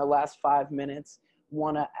 especially in our last 5 minutes,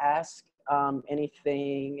 want to ask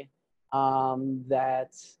anything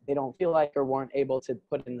that they don't feel like or weren't able to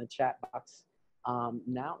put in the chat box,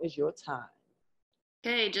 now is your time.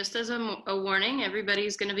 Okay, just as a warning,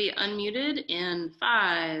 everybody's going to be unmuted in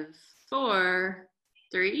 5, 4,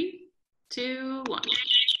 3, 2, 1.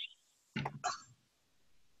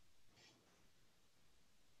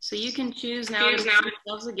 So you can choose now to mute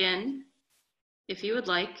yourselves again if you would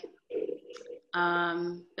like.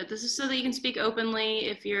 But this is so that you can speak openly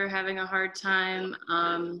if you're having a hard time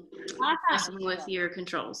messing with your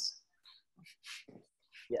controls.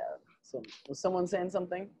 Yeah, so was someone saying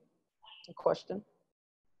something? A question?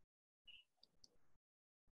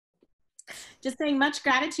 just saying much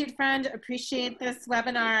gratitude, friend. Appreciate this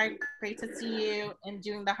webinar. Great to see you and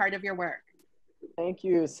doing the heart of your work. Thank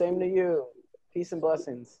you. Same to you. Peace and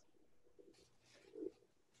blessings.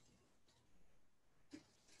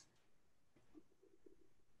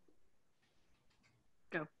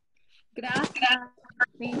 Go. Gracias.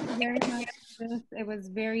 Thank you very much. It was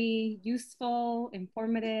very useful,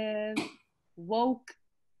 informative, woke,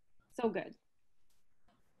 so good.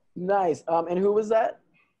 Nice. And who was that?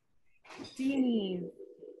 Jeannie.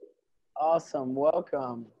 Awesome.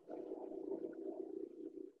 Welcome.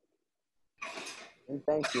 And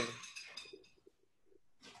thank you.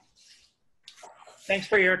 Thanks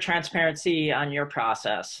for your transparency on your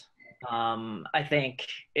process. I think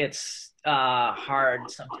it's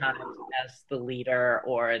hard sometimes as the leader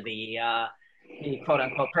or the quote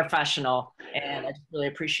unquote professional. And I just really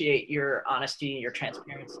appreciate your honesty, your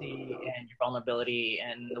transparency, and your vulnerability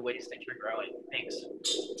and the ways that you're growing. Thanks.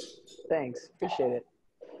 Thanks. Appreciate it.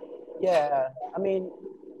 Yeah. I mean,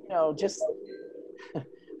 you know, just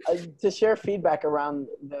to share feedback around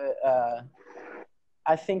the,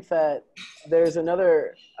 I think that there's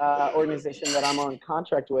another organization that I'm on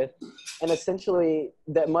contract with, and essentially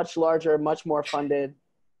that much larger, much more funded,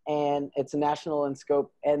 and it's national in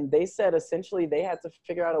scope. And they said essentially they had to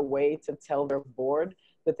figure out a way to tell their board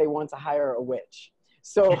that they want to hire a witch.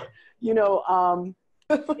 So, you know,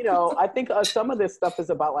 I think some of this stuff is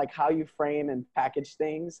about like how you frame and package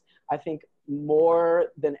things. I think more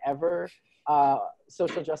than ever,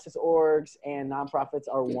 social justice orgs and nonprofits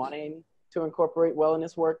are wanting to incorporate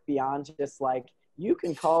wellness work beyond just like, you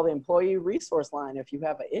can call the employee resource line if you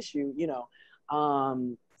have an issue, you know.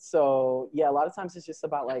 So yeah, a lot of times it's just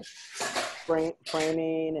about like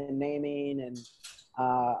framing and naming and,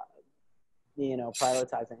 you know,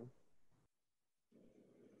 prioritizing.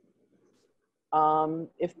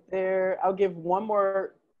 I'll give one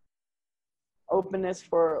more openness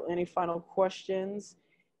for any final questions.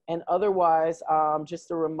 And otherwise,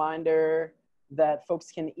 just a reminder that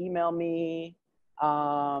folks can email me.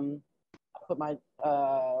 I'll put my,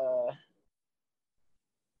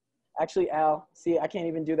 actually, Al, see, I can't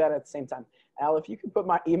even do that at the same time. Al, if you could put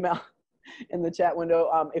my email in the chat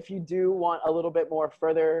window. If you do want a little bit more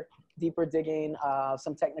further, deeper digging,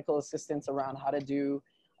 some technical assistance around how to do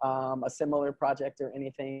a similar project or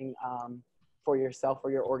anything for yourself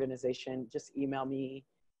or your organization, just email me.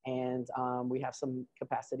 And we have some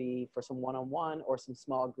capacity for some one-on-one or some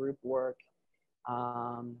small group work.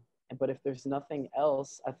 But if there's nothing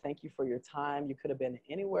else, I thank you for your time. You could have been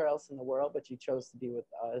anywhere else in the world, but you chose to be with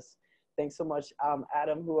us. Thanks so much,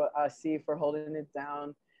 Adam, who I see for holding it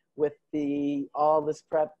down with all this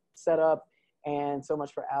prep setup, and so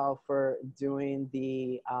much for Al for doing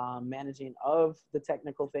the managing of the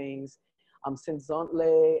technical things.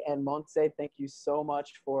 Sinzontle and Montse, thank you so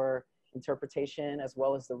much for interpretation as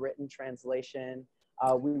well as the written translation.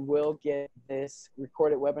 We will get this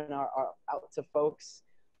recorded webinar out to folks.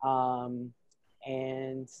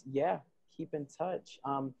 And yeah, keep in touch.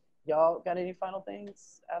 Y'all got any final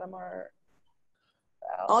things, Adam or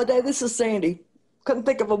Al? All day, this is Sandy. Couldn't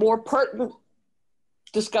think of a more pertinent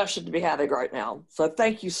discussion to be having right now. So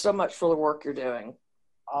thank you so much for the work you're doing.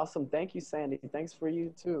 Awesome. Thank you, Sandy. Thanks for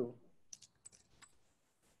you too.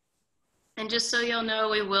 And just so you'll know,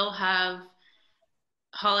 we will have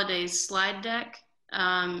Holiday's slide deck.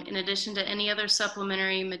 In addition to any other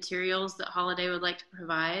supplementary materials that Holiday would like to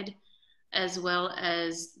provide, as well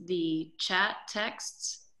as the chat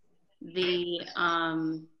texts, the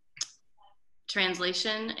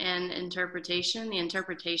translation and interpretation, the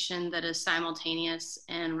interpretation that is simultaneous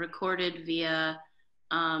and recorded via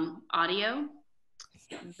audio.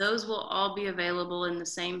 Those will all be available in the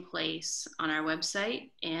same place on our website.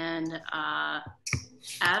 And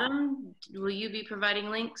Adam, will you be providing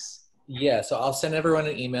links? Yeah, so I'll send everyone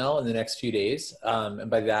an email in the next few days. And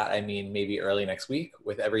by that, I mean maybe early next week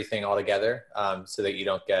with everything all together, so that you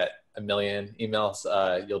don't get a million emails.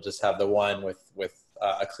 You'll just have the one with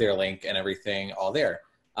a clear link and everything all there.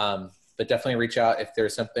 But definitely reach out if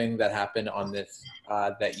there's something that happened on this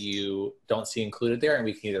that you don't see included there, and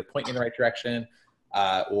we can either point you in the right direction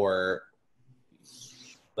or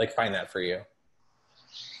like find that for you.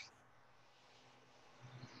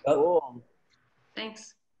 Cool.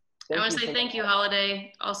 Thanks. I want to say thank you,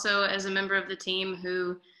 Holiday, also as a member of the team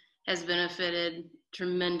who has benefited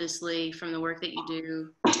tremendously from the work that you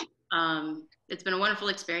do. It's been a wonderful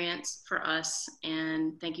experience for us,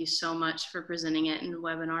 and thank you so much for presenting it in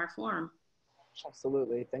webinar form.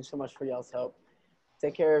 Absolutely. Thanks so much for y'all's help.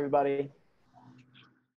 Take care, everybody.